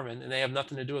Book of Mormon, and they have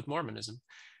nothing to do with Mormonism.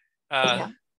 Uh,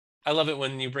 Yeah. I love it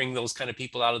when you bring those kind of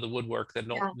people out of the woodwork that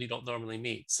Yeah. you don't normally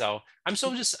meet. So I'm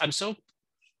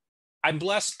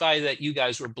blessed by that. You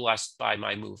guys were blessed by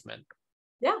my movement,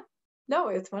 Yeah. No,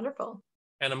 it's wonderful.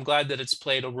 and I'm glad that it's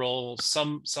played a role,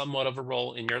 somewhat of a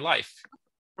role in your life.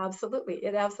 Absolutely.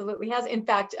 It absolutely has. In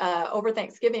fact, over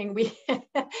Thanksgiving,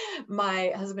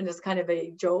 my husband is kind of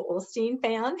a Joel Osteen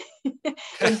fan.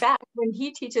 In fact, when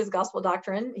he teaches gospel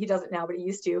doctrine, he doesn't now, but he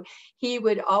used to, he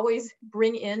would always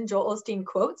bring in Joel Osteen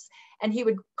quotes, and he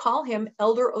would call him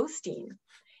Elder Osteen.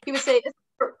 He would say,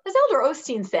 as Elder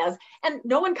Osteen says, and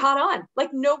no one caught on. Like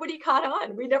nobody caught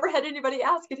on. We never had anybody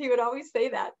ask, and he would always say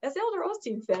that, as Elder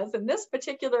Osteen says, in this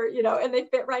particular, and they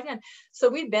fit right in. So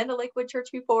we'd been to Lakewood Church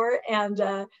before, and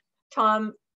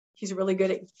Tom, he's really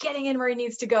good at getting in where he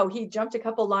needs to go. He jumped a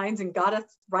couple lines and got us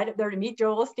right up there to meet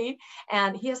Joel Osteen.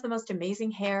 And he has the most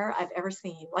amazing hair I've ever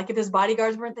seen. Like if his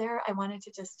bodyguards weren't there, I wanted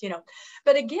to just,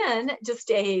 but again,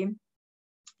 just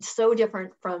so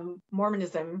different from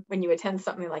Mormonism when you attend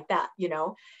something like that,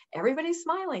 everybody's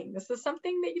smiling. This is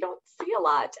something that you don't see a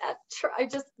lot at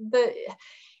church.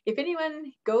 If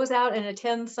anyone goes out and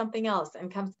attends something else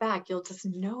and comes back, you'll just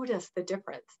notice the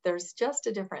difference. There's just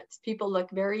a difference. People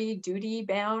look very duty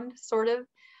bound, sort of.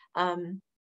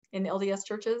 In LDS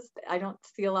churches, I don't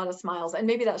see a lot of smiles, and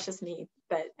maybe that's just me,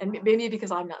 and maybe because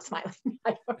I'm not smiling.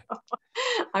 I don't know.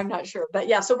 I'm not sure, but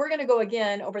yeah. So we're going to go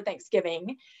again over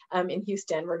Thanksgiving in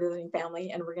Houston. We're visiting family,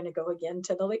 and we're going to go again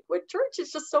to the Lakewood Church.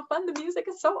 It's just so fun. The music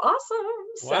is so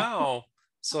awesome. Wow.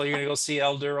 So you're gonna go see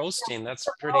Elder Osteen. That's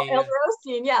Oh, pretty. Elder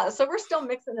Osteen, yeah. So we're still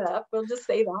mixing it up. We'll just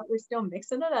say that we're still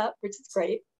mixing it up, which is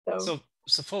great. So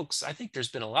So, folks, I think there's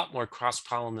been a lot more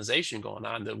cross-pollination going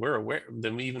on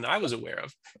than even I was aware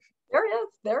of.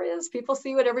 there is. People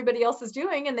see what everybody else is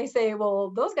doing, and they say, "Well,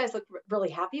 those guys look really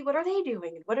happy. What are they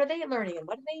doing? And what are they learning? And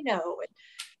what do they know?" And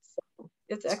so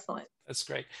it's excellent. That's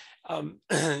great. And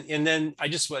then I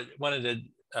just wanted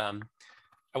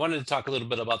to talk a little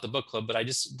bit about the book club,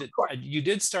 but you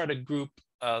did start a group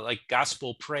like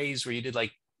gospel praise where you did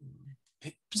like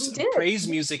praise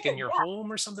music in your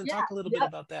home or something. Yeah, Talk a little bit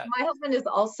about that. My husband is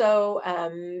also,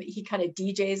 he kind of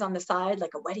DJs on the side,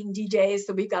 like a wedding DJ.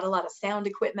 So we've got a lot of sound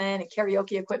equipment and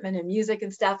karaoke equipment and music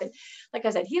and stuff. And like I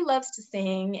said, he loves to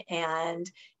sing, and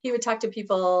he would talk to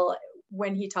people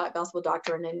when he taught gospel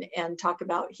doctrine and talk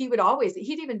about, he'd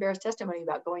even bear his testimony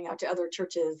about going out to other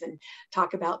churches and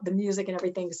talk about the music and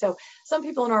everything. So some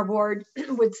people on our board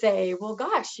would say, well,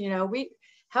 gosh,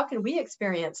 how can we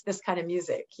experience this kind of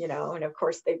music, and of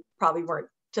course they probably weren't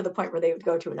to the point where they would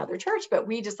go to another church, but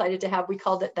we decided we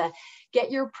called it the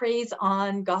Get Your Praise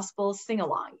On Gospel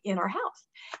Sing-Along in our house.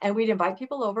 And we'd invite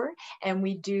people over and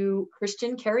we'd do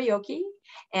Christian karaoke,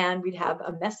 and we'd have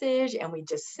a message and we'd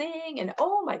just sing. And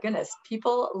oh my goodness,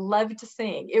 people loved to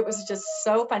sing. It was just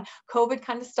so fun. COVID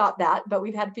kind of stopped that, but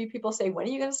we've had a few people say, when are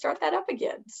you going to start that up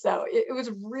again? So it was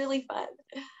really fun.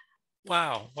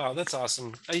 Wow, that's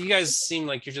awesome. You guys seem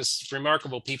like you're just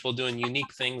remarkable people doing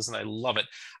unique things, and I love it.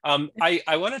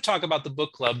 I want to talk about the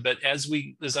book club, but as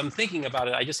I'm thinking about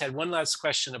it, I just had one last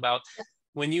question about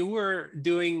when you were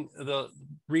doing the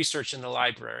research in the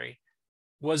library.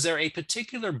 Was there a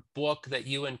particular book that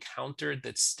you encountered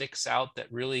that sticks out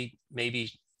that really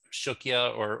maybe shook you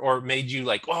or made you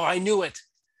like, oh, I knew it?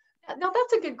 No,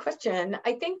 that's a good question.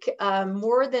 I think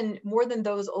more than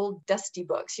those old dusty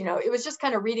books, it was just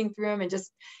kind of reading through them and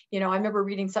just, I remember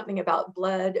reading something about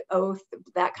blood, oath,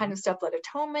 that kind of stuff, blood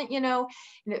atonement,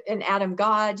 and Adam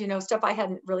God, stuff I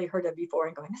hadn't really heard of before,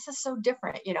 and going, this is so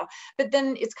different, but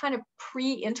then it's kind of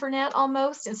pre-internet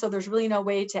almost. And so there's really no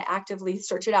way to actively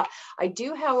search it out. I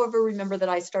do, however, remember that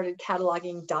I started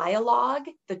cataloging Dialogue,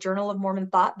 the Journal of Mormon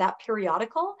Thought, that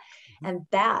periodical. And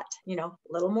that, a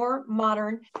little more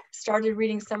modern, started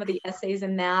reading some of the essays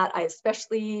in that. I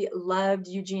especially loved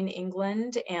Eugene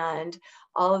England and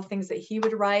all of the things that he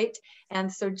would write.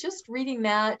 And so just reading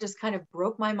that just kind of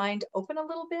broke my mind open a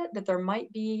little bit, that there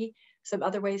might be some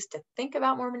other ways to think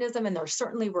about Mormonism. And there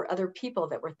certainly were other people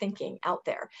that were thinking out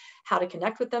there. How to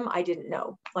connect with them, I didn't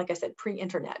know. Like I said,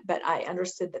 pre-internet, but I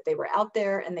understood that they were out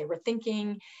there and they were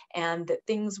thinking, and that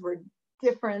things were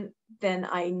different than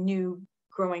I knew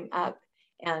growing up,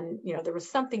 and there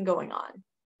was something going on.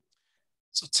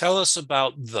 So tell us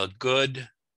about the Good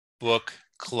Book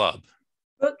Club.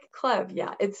 Book club,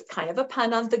 yeah, it's kind of a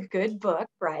pun on the good book,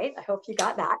 right? I hope you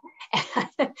got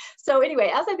that. So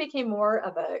anyway, as I became more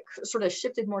of a sort of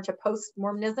shifted more to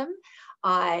post-Mormonism,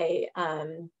 I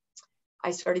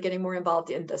I started getting more involved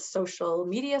in the social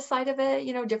media side of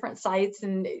it, different sites,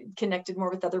 and connected more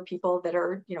with other people that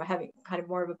are, having kind of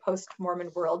more of a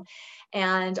post-Mormon world.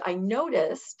 And I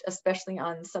noticed, especially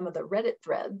on some of the Reddit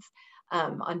threads,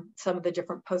 on some of the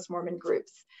different post-Mormon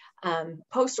groups,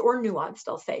 post or nuanced,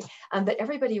 I'll say, that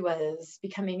everybody was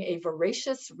becoming a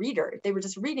voracious reader. They were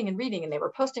just reading and reading, and they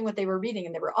were posting what they were reading,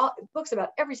 and there were all books about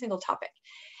every single topic.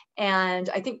 And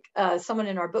I think someone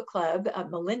in our book club,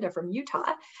 Melinda from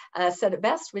Utah, said it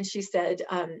best when she said,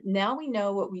 now we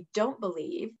know what we don't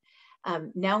believe.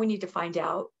 Now we need to find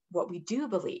out what we do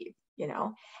believe,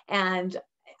 And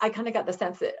I kind of got the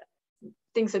sense that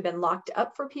things had been locked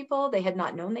up for people. They had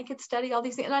not known they could study all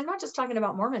these things. And I'm not just talking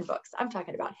about Mormon books. I'm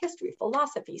talking about history,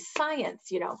 philosophy, science,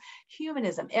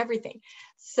 humanism, everything.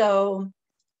 So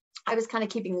I was kind of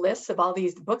keeping lists of all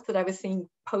these books that I was seeing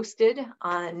posted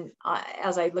on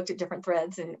as I looked at different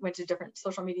threads and went to different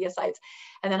social media sites.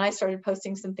 And then I started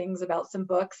posting some things about some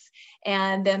books,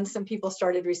 and then some people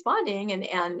started responding,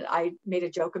 and I made a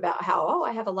joke about how, oh,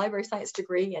 I have a library science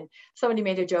degree, and somebody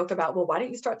made a joke about, well, why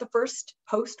don't you start the first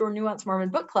post or nuanced Mormon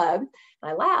book club?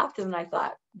 And I laughed, and I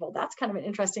thought, well, that's kind of an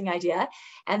interesting idea.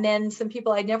 And then some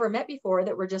people I'd never met before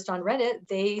that were just on Reddit,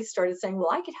 they started saying,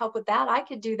 well, I could help with that. I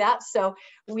could do that. So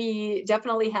we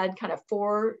definitely had kind of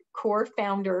 4 core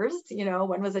founders.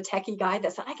 One was a techie guy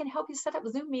that said, I can help you set up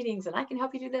Zoom meetings, and I can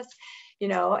help you do this,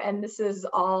 and this is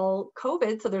all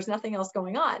COVID, so there's nothing else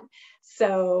going on.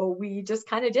 So we just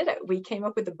kind of did it. We came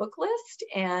up with a book list,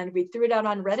 and we threw it out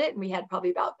on Reddit, and we had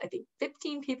probably about, I think,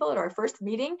 15 people at our first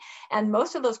meeting. And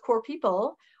most of those core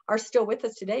people are still with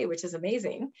us today, which is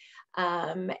amazing.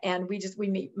 And we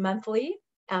meet monthly,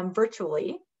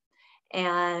 virtually.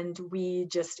 And we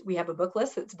have a book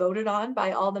list that's voted on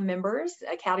by all the members,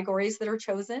 categories that are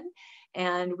chosen.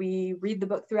 And we read the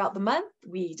book throughout the month.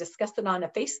 We discuss it on a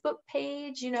Facebook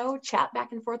page, chat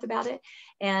back and forth about it.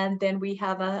 And then we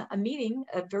have a meeting,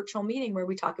 a virtual meeting, where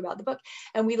we talk about the book.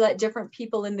 And we let different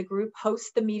people in the group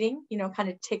host the meeting, kind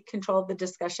of take control of the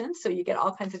discussion. So you get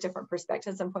all kinds of different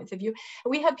perspectives and points of view.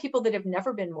 And we have people that have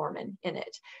never been Mormon in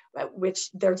it, which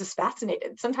they're just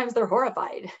fascinated. Sometimes they're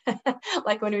horrified.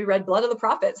 Like when we read Blood of the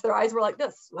Prophets, their eyes were like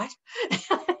this, what?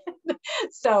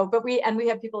 So, but we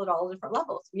have people at all different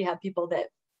levels. We have people that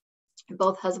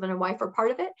both husband and wife are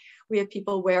part of it. We have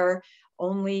people where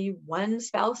only one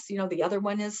spouse, the other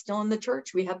one is still in the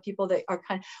church. We have people that are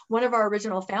one of our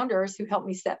original founders who helped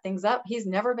me set things up. He's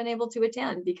never been able to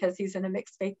attend because he's in a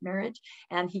mixed faith marriage,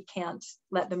 and he can't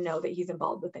let them know that he's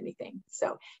involved with anything.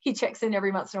 So he checks in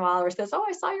every once in a while or says, oh,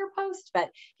 I saw your post, but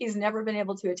he's never been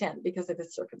able to attend because of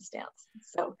his circumstance.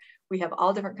 So we have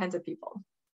all different kinds of people.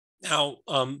 Now,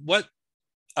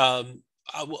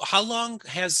 how long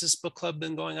has this book club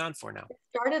been going on for now? It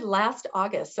started last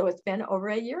August, so it's been over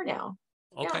a year now.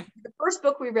 Okay. Yeah. The first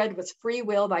book we read was Free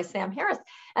Will by Sam Harris.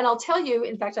 And I'll tell you,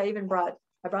 in fact, I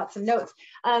brought some notes.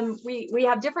 We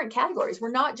have different categories. We're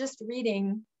not just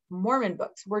reading Mormon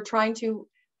books. We're trying to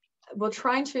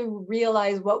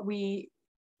realize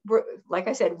like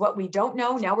I said, what we don't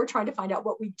know. Now we're trying to find out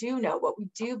what we do know, what we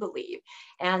do believe.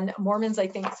 And Mormons, I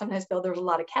think, sometimes feel there's a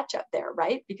lot of catch up there,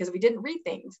 right? Because we didn't read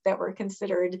things that were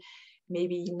considered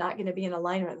maybe not going to be in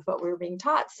alignment with what we were being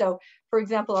taught. So, for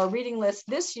example, our reading list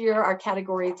this year, our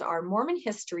categories are Mormon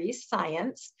history,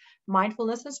 science,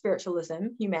 mindfulness and spiritualism,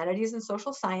 humanities and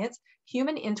social science,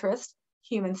 human interest,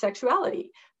 human sexuality,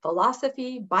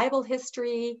 philosophy, Bible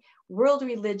history, world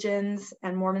religions,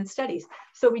 and Mormon studies.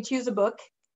 So we choose a book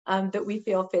that we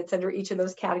feel fits under each of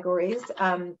those categories.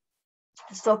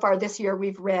 So far this year,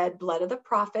 we've read Blood of the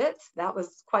Prophets. That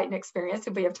was quite an experience,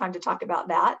 if we have time to talk about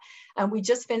that. We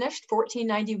just finished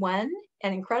 1491,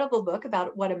 an incredible book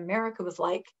about what America was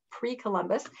like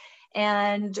pre-Columbus.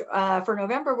 And for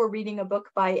November, we're reading a book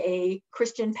by a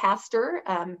Christian pastor,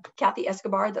 Kathy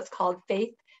Escobar, that's called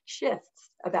Faith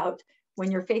Shifts, about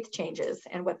when your faith changes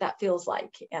and what that feels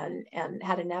like, and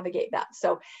how to navigate that.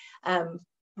 So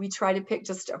we try to pick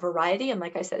just a variety. And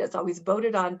like I said, it's always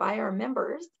voted on by our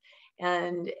members.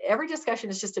 And every discussion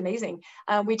is just amazing.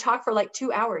 We talk for like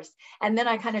 2 hours. And then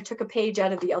I kind of took a page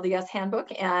out of the LDS handbook,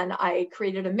 and I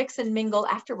created a mix and mingle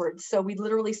afterwards. So we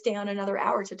literally stay on another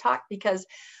hour to talk, because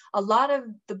a lot of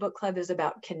the book club is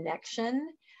about connection,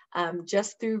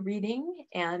 just through reading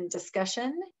and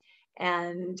discussion.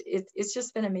 And it's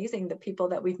just been amazing, the people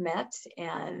that we've met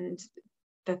and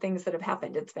the things that have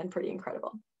happened. It's been pretty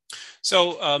incredible.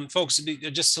 So, folks,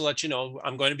 just to let you know,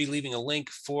 I'm going to be leaving a link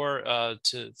for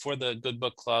the Good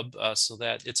Book Club, so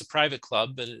that it's a private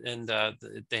club, and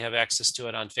they have access to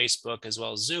it on Facebook as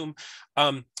well as Zoom.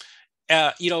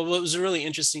 what was really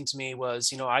interesting to me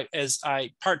was,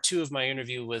 part two of my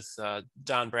interview with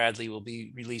Don Bradley will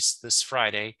be released this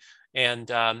Friday. And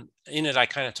in it, I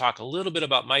kind of talk a little bit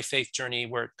about my faith journey,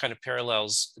 where it kind of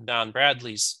parallels Don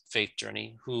Bradley's faith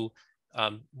journey, who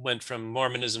went from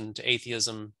Mormonism to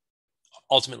atheism,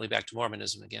 ultimately back to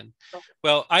Mormonism again.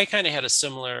 Well, I kind of had a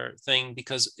similar thing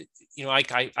because,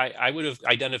 I would have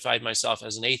identified myself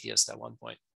as an atheist at one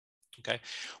point. Okay.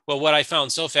 Well, what I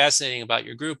found so fascinating about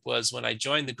your group was when I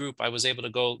joined the group, I was able to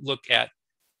go look at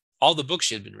all the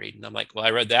books you'd been reading. I'm like, well,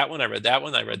 I read that one, I read that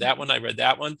one, I read that one, I read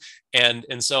that one. And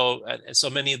so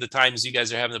many of the times you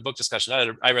guys are having a book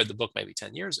discussion, I read the book maybe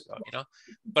 10 years ago,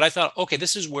 but I thought, okay,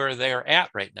 this is where they're at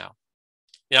right now.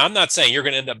 I'm not saying you're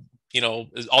going to end up,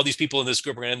 all these people in this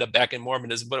group are going to end up back in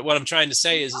Mormonism. But what I'm trying to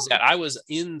say is that I was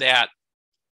in that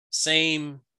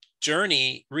same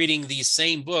journey, reading these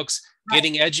same books,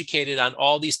 getting educated on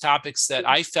all these topics that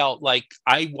I felt like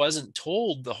I wasn't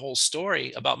told the whole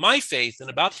story about my faith and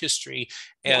about history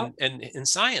and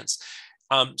science.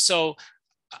 So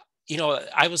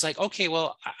I was like, okay,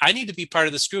 well, I need to be part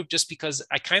of this group, just because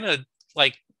I kind of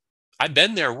like, I've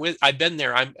been there.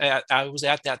 I was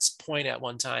at that point at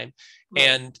one time. Right.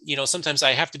 And, sometimes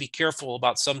I have to be careful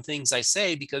about some things I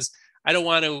say, because I don't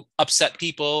want to upset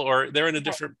people, or they're in a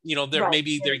different,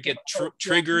 maybe they get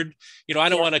triggered. I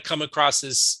don't want to come across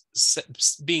as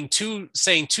saying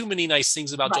too many nice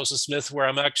things about Joseph Smith, where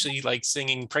I'm actually like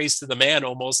singing praise to the man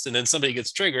almost, and then somebody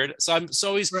gets triggered. So I'm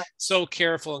always so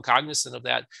careful and cognizant of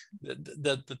that,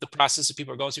 the process that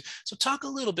people are going through. So talk a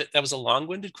little bit. That was a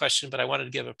long-winded question, but I wanted to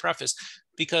give a preface,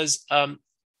 because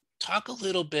talk a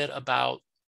little bit about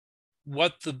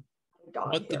what the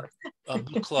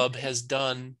book club has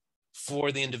done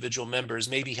for the individual members,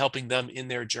 maybe helping them in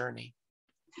their journey.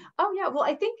 Oh yeah, well,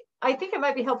 I think it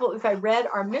might be helpful if I read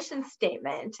our mission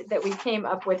statement that we came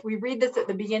up with. We read this at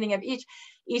the beginning of each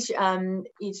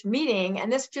meeting,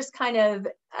 and this just kind of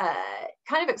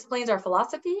explains our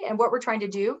philosophy and what we're trying to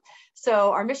do.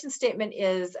 So our mission statement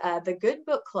is the Good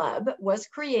Book Club was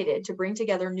created to bring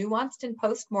together nuanced and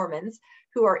post-Mormons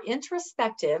who are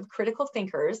introspective, critical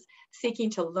thinkers seeking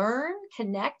to learn,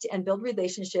 connect, and build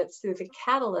relationships through the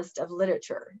catalyst of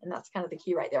literature. And that's kind of the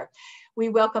key right there. We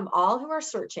welcome all who are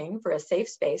searching for a safe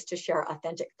space to share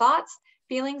authentic thoughts,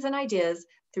 feelings, and ideas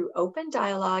through open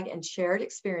dialogue and shared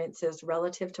experiences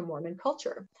relative to Mormon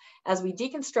culture. As we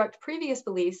deconstruct previous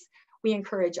beliefs, we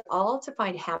encourage all to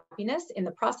find happiness in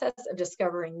the process of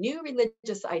discovering new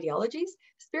religious ideologies,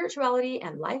 spirituality,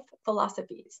 and life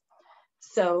philosophies.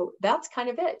 So that's kind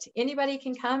of it. Anybody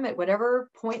can come at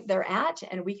whatever point they're at,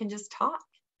 and we can just talk.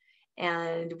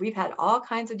 And we've had all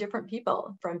kinds of different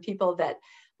people, from people that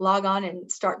log on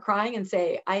and start crying and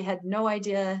say, I had no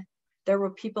idea there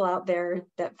were people out there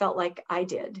that felt like I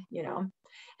did,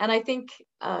 And I think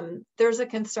there's a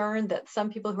concern that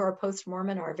some people who are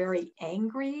post-Mormon are very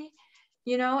angry,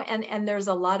 and there's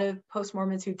a lot of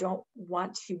post-Mormons who don't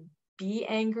want to be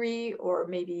angry, or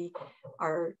maybe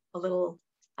are a little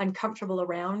uncomfortable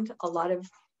around a lot of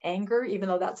anger, even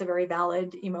though that's a very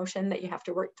valid emotion that you have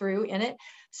to work through in it.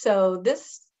 So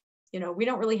this, we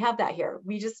don't really have that here.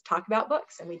 We just talk about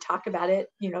books, and we talk about it,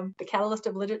 the catalyst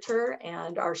of literature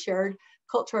and our shared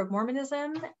culture of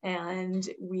Mormonism, and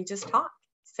we just talk.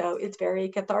 So it's very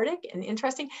cathartic and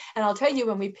interesting. And I'll tell you,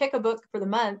 when we pick a book for the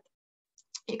month,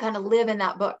 you kind of live in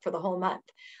that book for the whole month.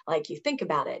 Like, you think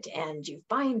about it, and you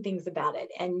find things about it,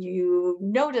 and you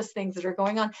notice things that are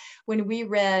going on. When we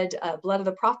read Blood of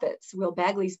the Prophets, Will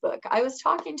Bagley's book, I was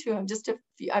talking to him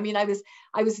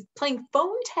I was playing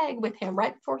phone tag with him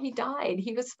right before he died.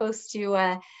 He was supposed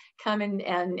to come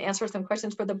and answer some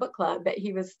questions for the book club, but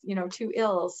he was, too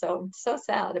ill. So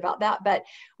sad about that. But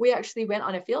we actually went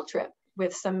on a field trip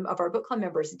with some of our book club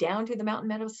members down to the Mountain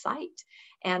Meadows site.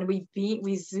 And we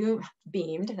Zoom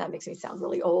beamed, that makes me sound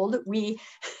really old. We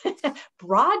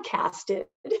broadcasted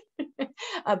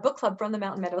a book club from the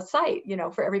Mountain Meadows site,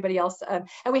 for everybody else. And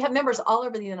we have members all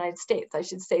over the United States. I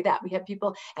should say that. We have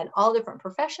people in all different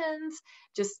professions,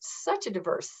 just such a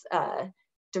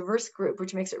diverse group,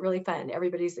 which makes it really fun.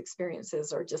 Everybody's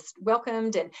experiences are just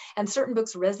welcomed, and certain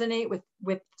books resonate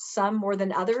with some more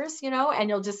than others, and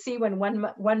you'll just see when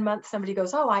one month somebody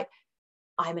goes, oh,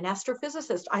 I'm an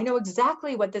astrophysicist, I know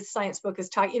exactly what this science book is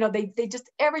talking, they just,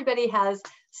 everybody has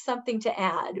something to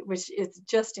add, which is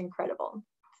just incredible.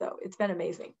 So it's been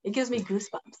amazing. It gives me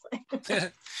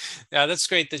goosebumps. Yeah, that's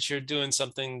great that you're doing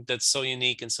something that's so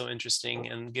unique and so interesting,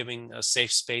 and giving a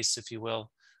safe space, if you will,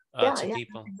 to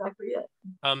people. That's exactly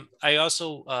it. I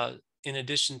also, in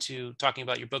addition to talking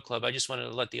about your book club, I just wanted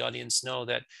to let the audience know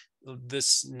that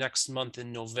this next month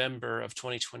in November of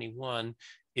 2021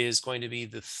 is going to be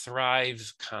the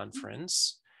Thrive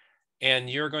Conference. And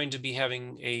you're going to be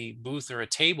having a booth or a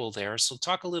table there. So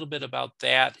talk a little bit about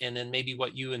that, and then maybe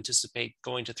what you anticipate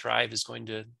going to Thrive is going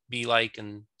to be like,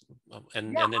 Yeah,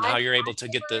 and then how you're able to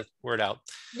get the word out.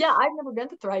 yeah, I've never been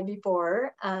to Thrive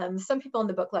before. Some people in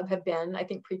the book club have been. I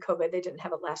think pre-COVID, they didn't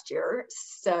have it last year.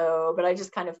 So, but I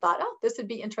just kind of thought, oh, this would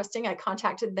be interesting. I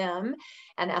contacted them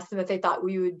and asked them if they thought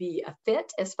we would be a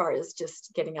fit as far as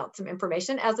just getting out some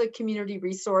information as a community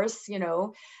resource,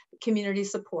 community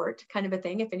support kind of a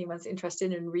thing, if anyone's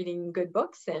interested in reading good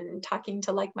books and talking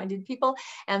to like-minded people.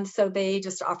 And so they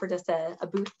just offered us a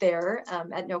booth there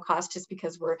at no cost, just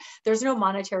because there's no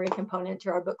monetary component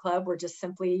to our book club. We're just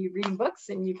simply reading books,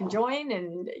 and you can join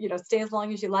and stay as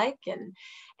long as you like.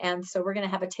 And so we're going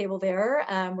to have a table there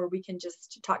where we can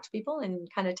just talk to people and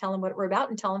kind of tell them what we're about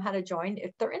and tell them how to join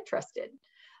if they're interested.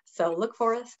 So look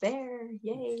for us there.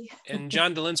 Yay. And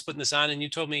John Delin's putting this on, and you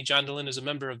told me John Delin is a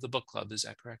member of the book club. Is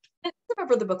that correct? He's a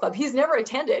member of the book club. He's never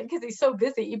attended because he's so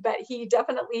busy, but he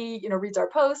definitely, reads our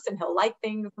posts and he'll like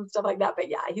things and stuff like that. But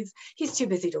yeah, he's too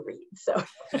busy to read. So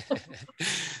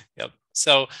Yep.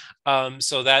 So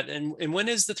that, and when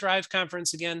is the Thrive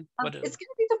conference again? It's going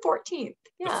to be the 14th.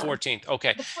 Yeah. The 14th.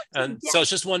 Okay. The 14th, And yeah. so it's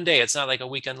just one day. It's not like a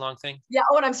weekend long thing. Yeah.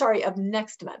 Oh, and I'm sorry, of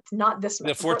next month, not this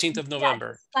month. The 14th of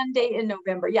November. Yeah, Sunday in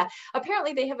November. Yeah.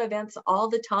 Apparently they have events all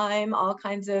the time, all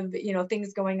kinds of,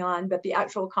 things going on, but the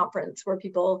actual conference where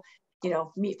people,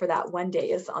 meet for that one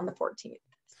day is on the 14th.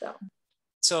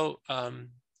 So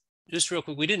just real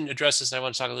quick, we didn't address this. And I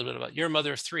want to talk a little bit about, you're a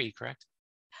mother of 3, correct?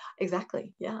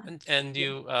 Exactly. Yeah. And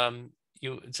you,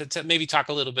 to maybe talk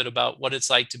a little bit about what it's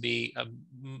like to be a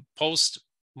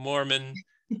post-Mormon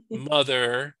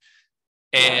mother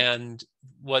and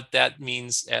what that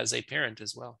means as a parent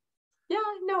as well. Yeah,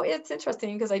 no, it's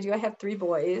interesting because I have 3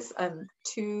 boys.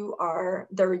 2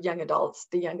 they're young adults.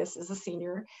 The youngest is a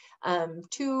senior.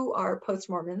 2 are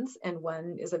post-Mormons and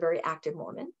 1 is a very active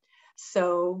Mormon.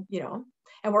 So,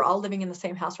 and we're all living in the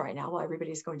same house right now while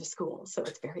everybody's going to school. So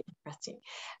it's very interesting.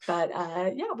 But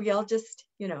yeah, we all just,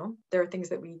 there are things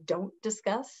that we don't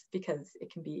discuss because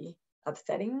it can be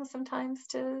upsetting sometimes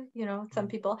to, some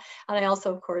people. And I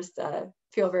also, of course,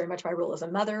 feel very much my role as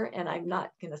a mother, and I'm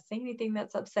not going to say anything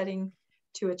that's upsetting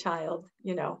to a child.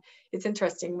 It's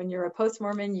interesting when you're a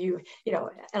post-Mormon,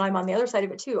 and I'm on the other side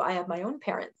of it too. I have my own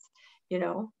parents,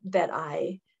 that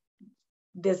I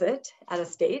visit out of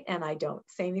state, and I don't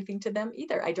say anything to them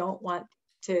either. I don't want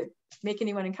to make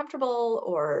anyone uncomfortable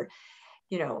or,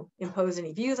 impose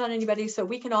any views on anybody. So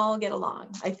we can all get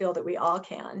along. I feel that we all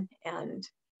can. And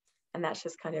that's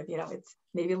just kind of, it's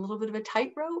maybe a little bit of a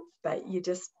tightrope, but you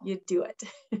do it.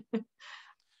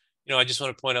 I just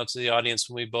want to point out to the audience,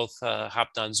 when we both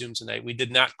hopped on Zoom tonight, we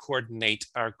did not coordinate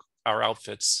our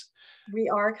outfits. We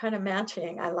are kind of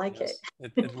matching. I like it.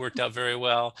 It worked out very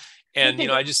well. And,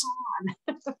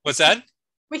 what's that?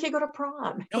 We could go to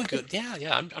prom. Oh, good.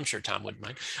 Yeah. I'm sure Tom wouldn't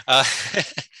mind.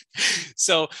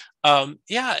 So,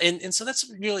 yeah. And so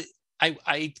that's really,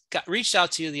 I reached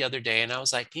out to you the other day, and I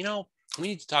was like, we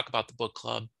need to talk about the book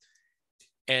club.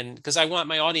 And because I want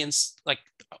my audience,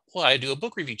 I do a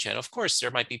book review channel. Of course,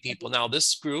 there might be people. Now,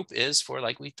 this group is for,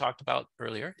 like we talked about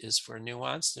earlier, is for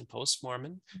nuanced and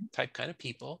post-Mormon type kind of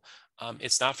people.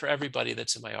 It's not for everybody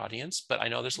that's in my audience, but I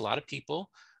know there's a lot of people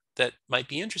that might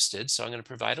be interested. So I'm going to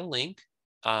provide a link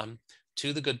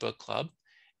to the Good Book Club.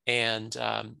 And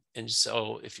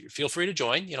so if you feel free to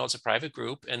join, it's a private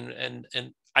group, and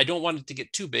I don't want it to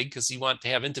get too big because you want to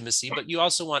have intimacy, but you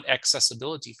also want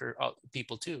accessibility for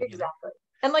people too. Exactly.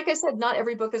 And like I said, not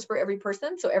every book is for every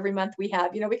person. So every month we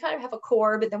have, we kind of have a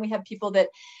core, but then we have people that,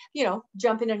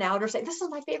 jump in and out or say, this is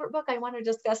my favorite book, I want to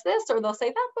discuss this, or they'll say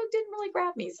that book didn't really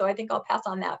grab me. So I think I'll pass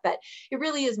on that. But it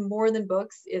really is more than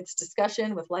books. It's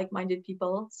discussion with like-minded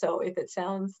people. So if it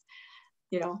sounds,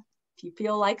 if you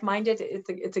feel like-minded,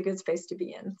 it's a good space to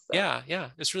be in. So. Yeah,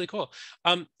 it's really cool.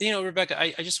 Rebecca,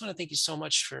 I just want to thank you so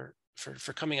much for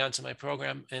coming onto my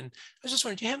program. And I was just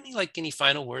wondering, do you have any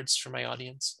final words for my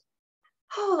audience?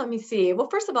 Oh, let me see. Well,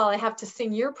 first of all, I have to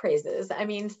sing your praises. I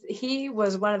mean, he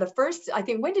was one of the first, I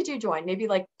think, when did you join? Maybe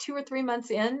like 2 or 3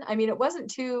 months in. I mean, it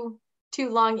wasn't too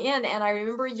long in. And I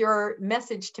remember your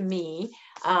message to me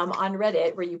on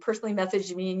Reddit, where you personally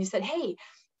messaged me and you said, hey,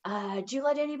 do you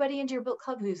let anybody into your book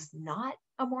club who's not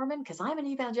a Mormon? Because I'm an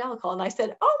evangelical. And I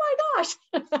said, oh my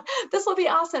gosh, this will be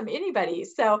awesome. Anybody.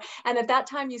 So, and at that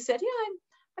time you said, yeah,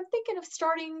 I'm thinking of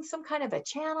starting some kind of a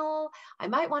channel. I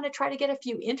might want to try to get a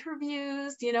few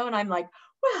interviews, and I'm like,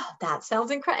 wow, that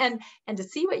sounds incredible. And to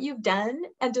see what you've done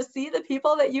and to see the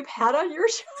people that you've had on your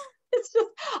show, It's just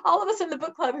all of us in the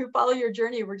book club who follow your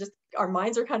journey, we're just, our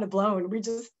minds are kind of blown. We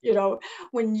just, you know,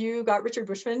 when you got Richard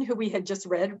Bushman, who we had just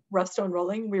read Rough Stone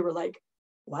Rolling, we were like,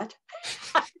 what?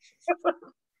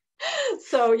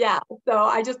 So yeah, so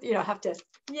I just, you know, have to,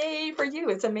 yay for you.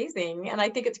 It's amazing. And I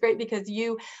think it's great because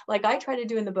you, like I try to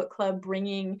do in the book club,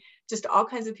 bringing just all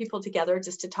kinds of people together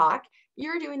just to talk.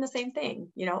 You're doing the same thing,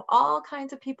 you know, all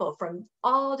kinds of people from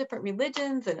all different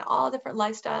religions and all different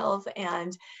lifestyles.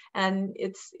 And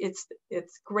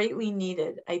it's greatly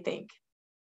needed, I think,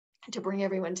 to bring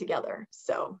everyone together.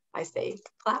 So I say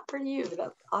clap for you.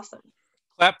 That's awesome.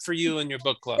 Clap for you and your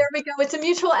book club. There we go. It's a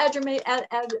mutual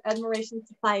admiration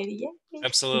society. Yay.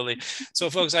 Absolutely.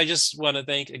 So, folks, I just want to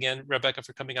thank again Rebecca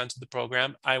for coming onto the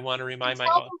program. I want to remind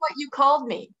Tell them what you called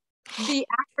me. The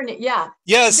acronym, yeah.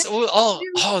 Yes. Segment.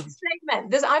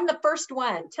 I'm the first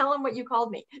one. Tell them what you called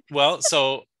me. Well,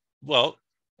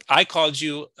 I called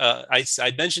you. I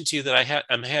mentioned to you that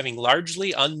I'm having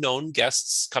largely unknown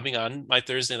guests coming on my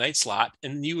Thursday night slot,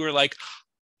 and you were like,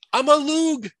 "I'm a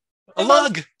lug."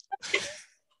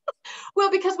 Well,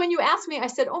 because when you asked me, I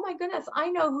said, "Oh my goodness, I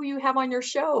know who you have on your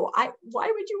show. Why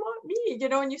would you want me?" You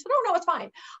know, and you said, "Oh no, it's fine.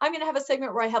 I'm going to have a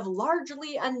segment where I have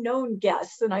largely unknown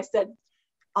guests," and I said,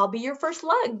 "I'll be your first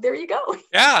lug." There you go.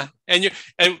 Yeah, and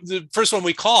the first one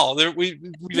we call. We've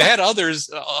had other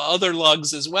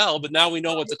lugs as well, but now we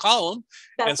know what to call them.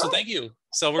 And so thank you.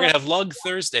 So we're gonna have Lug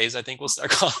Thursdays. I think we'll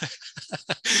start calling.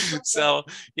 So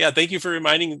yeah, thank you for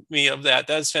reminding me of that.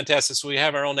 That's fantastic. So we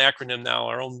have our own acronym now,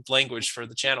 our own language for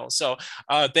the channel. So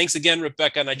thanks again,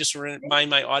 Rebecca. And I just remind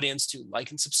my audience to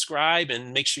like and subscribe,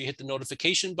 and make sure you hit the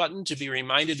notification button to be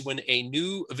reminded when a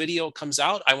new video comes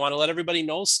out. I want to let everybody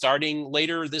know, starting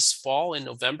later this fall in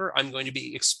November, I'm going to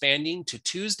be expanding to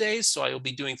Tuesdays. So I will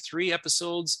be doing 3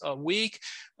 episodes a week.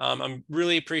 I'm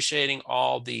really appreciating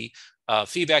all the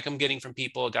feedback I'm getting from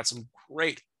people. I got some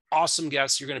great, awesome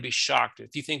guests. You're going to be shocked.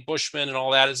 If you think Bushman and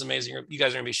all that is amazing, you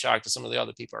guys are going to be shocked at some of the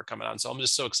other people are coming on. So I'm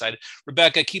just so excited.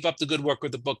 Rebecca, keep up the good work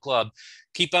with the book club.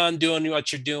 Keep on doing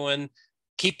what you're doing.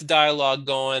 Keep the dialogue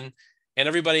going. And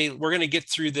everybody, we're going to get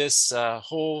through this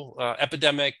whole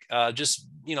epidemic. Just,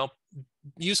 you know,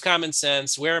 use common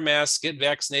sense, wear a mask, get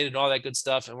vaccinated, all that good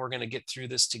stuff. And we're going to get through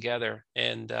this together.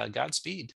 And Godspeed.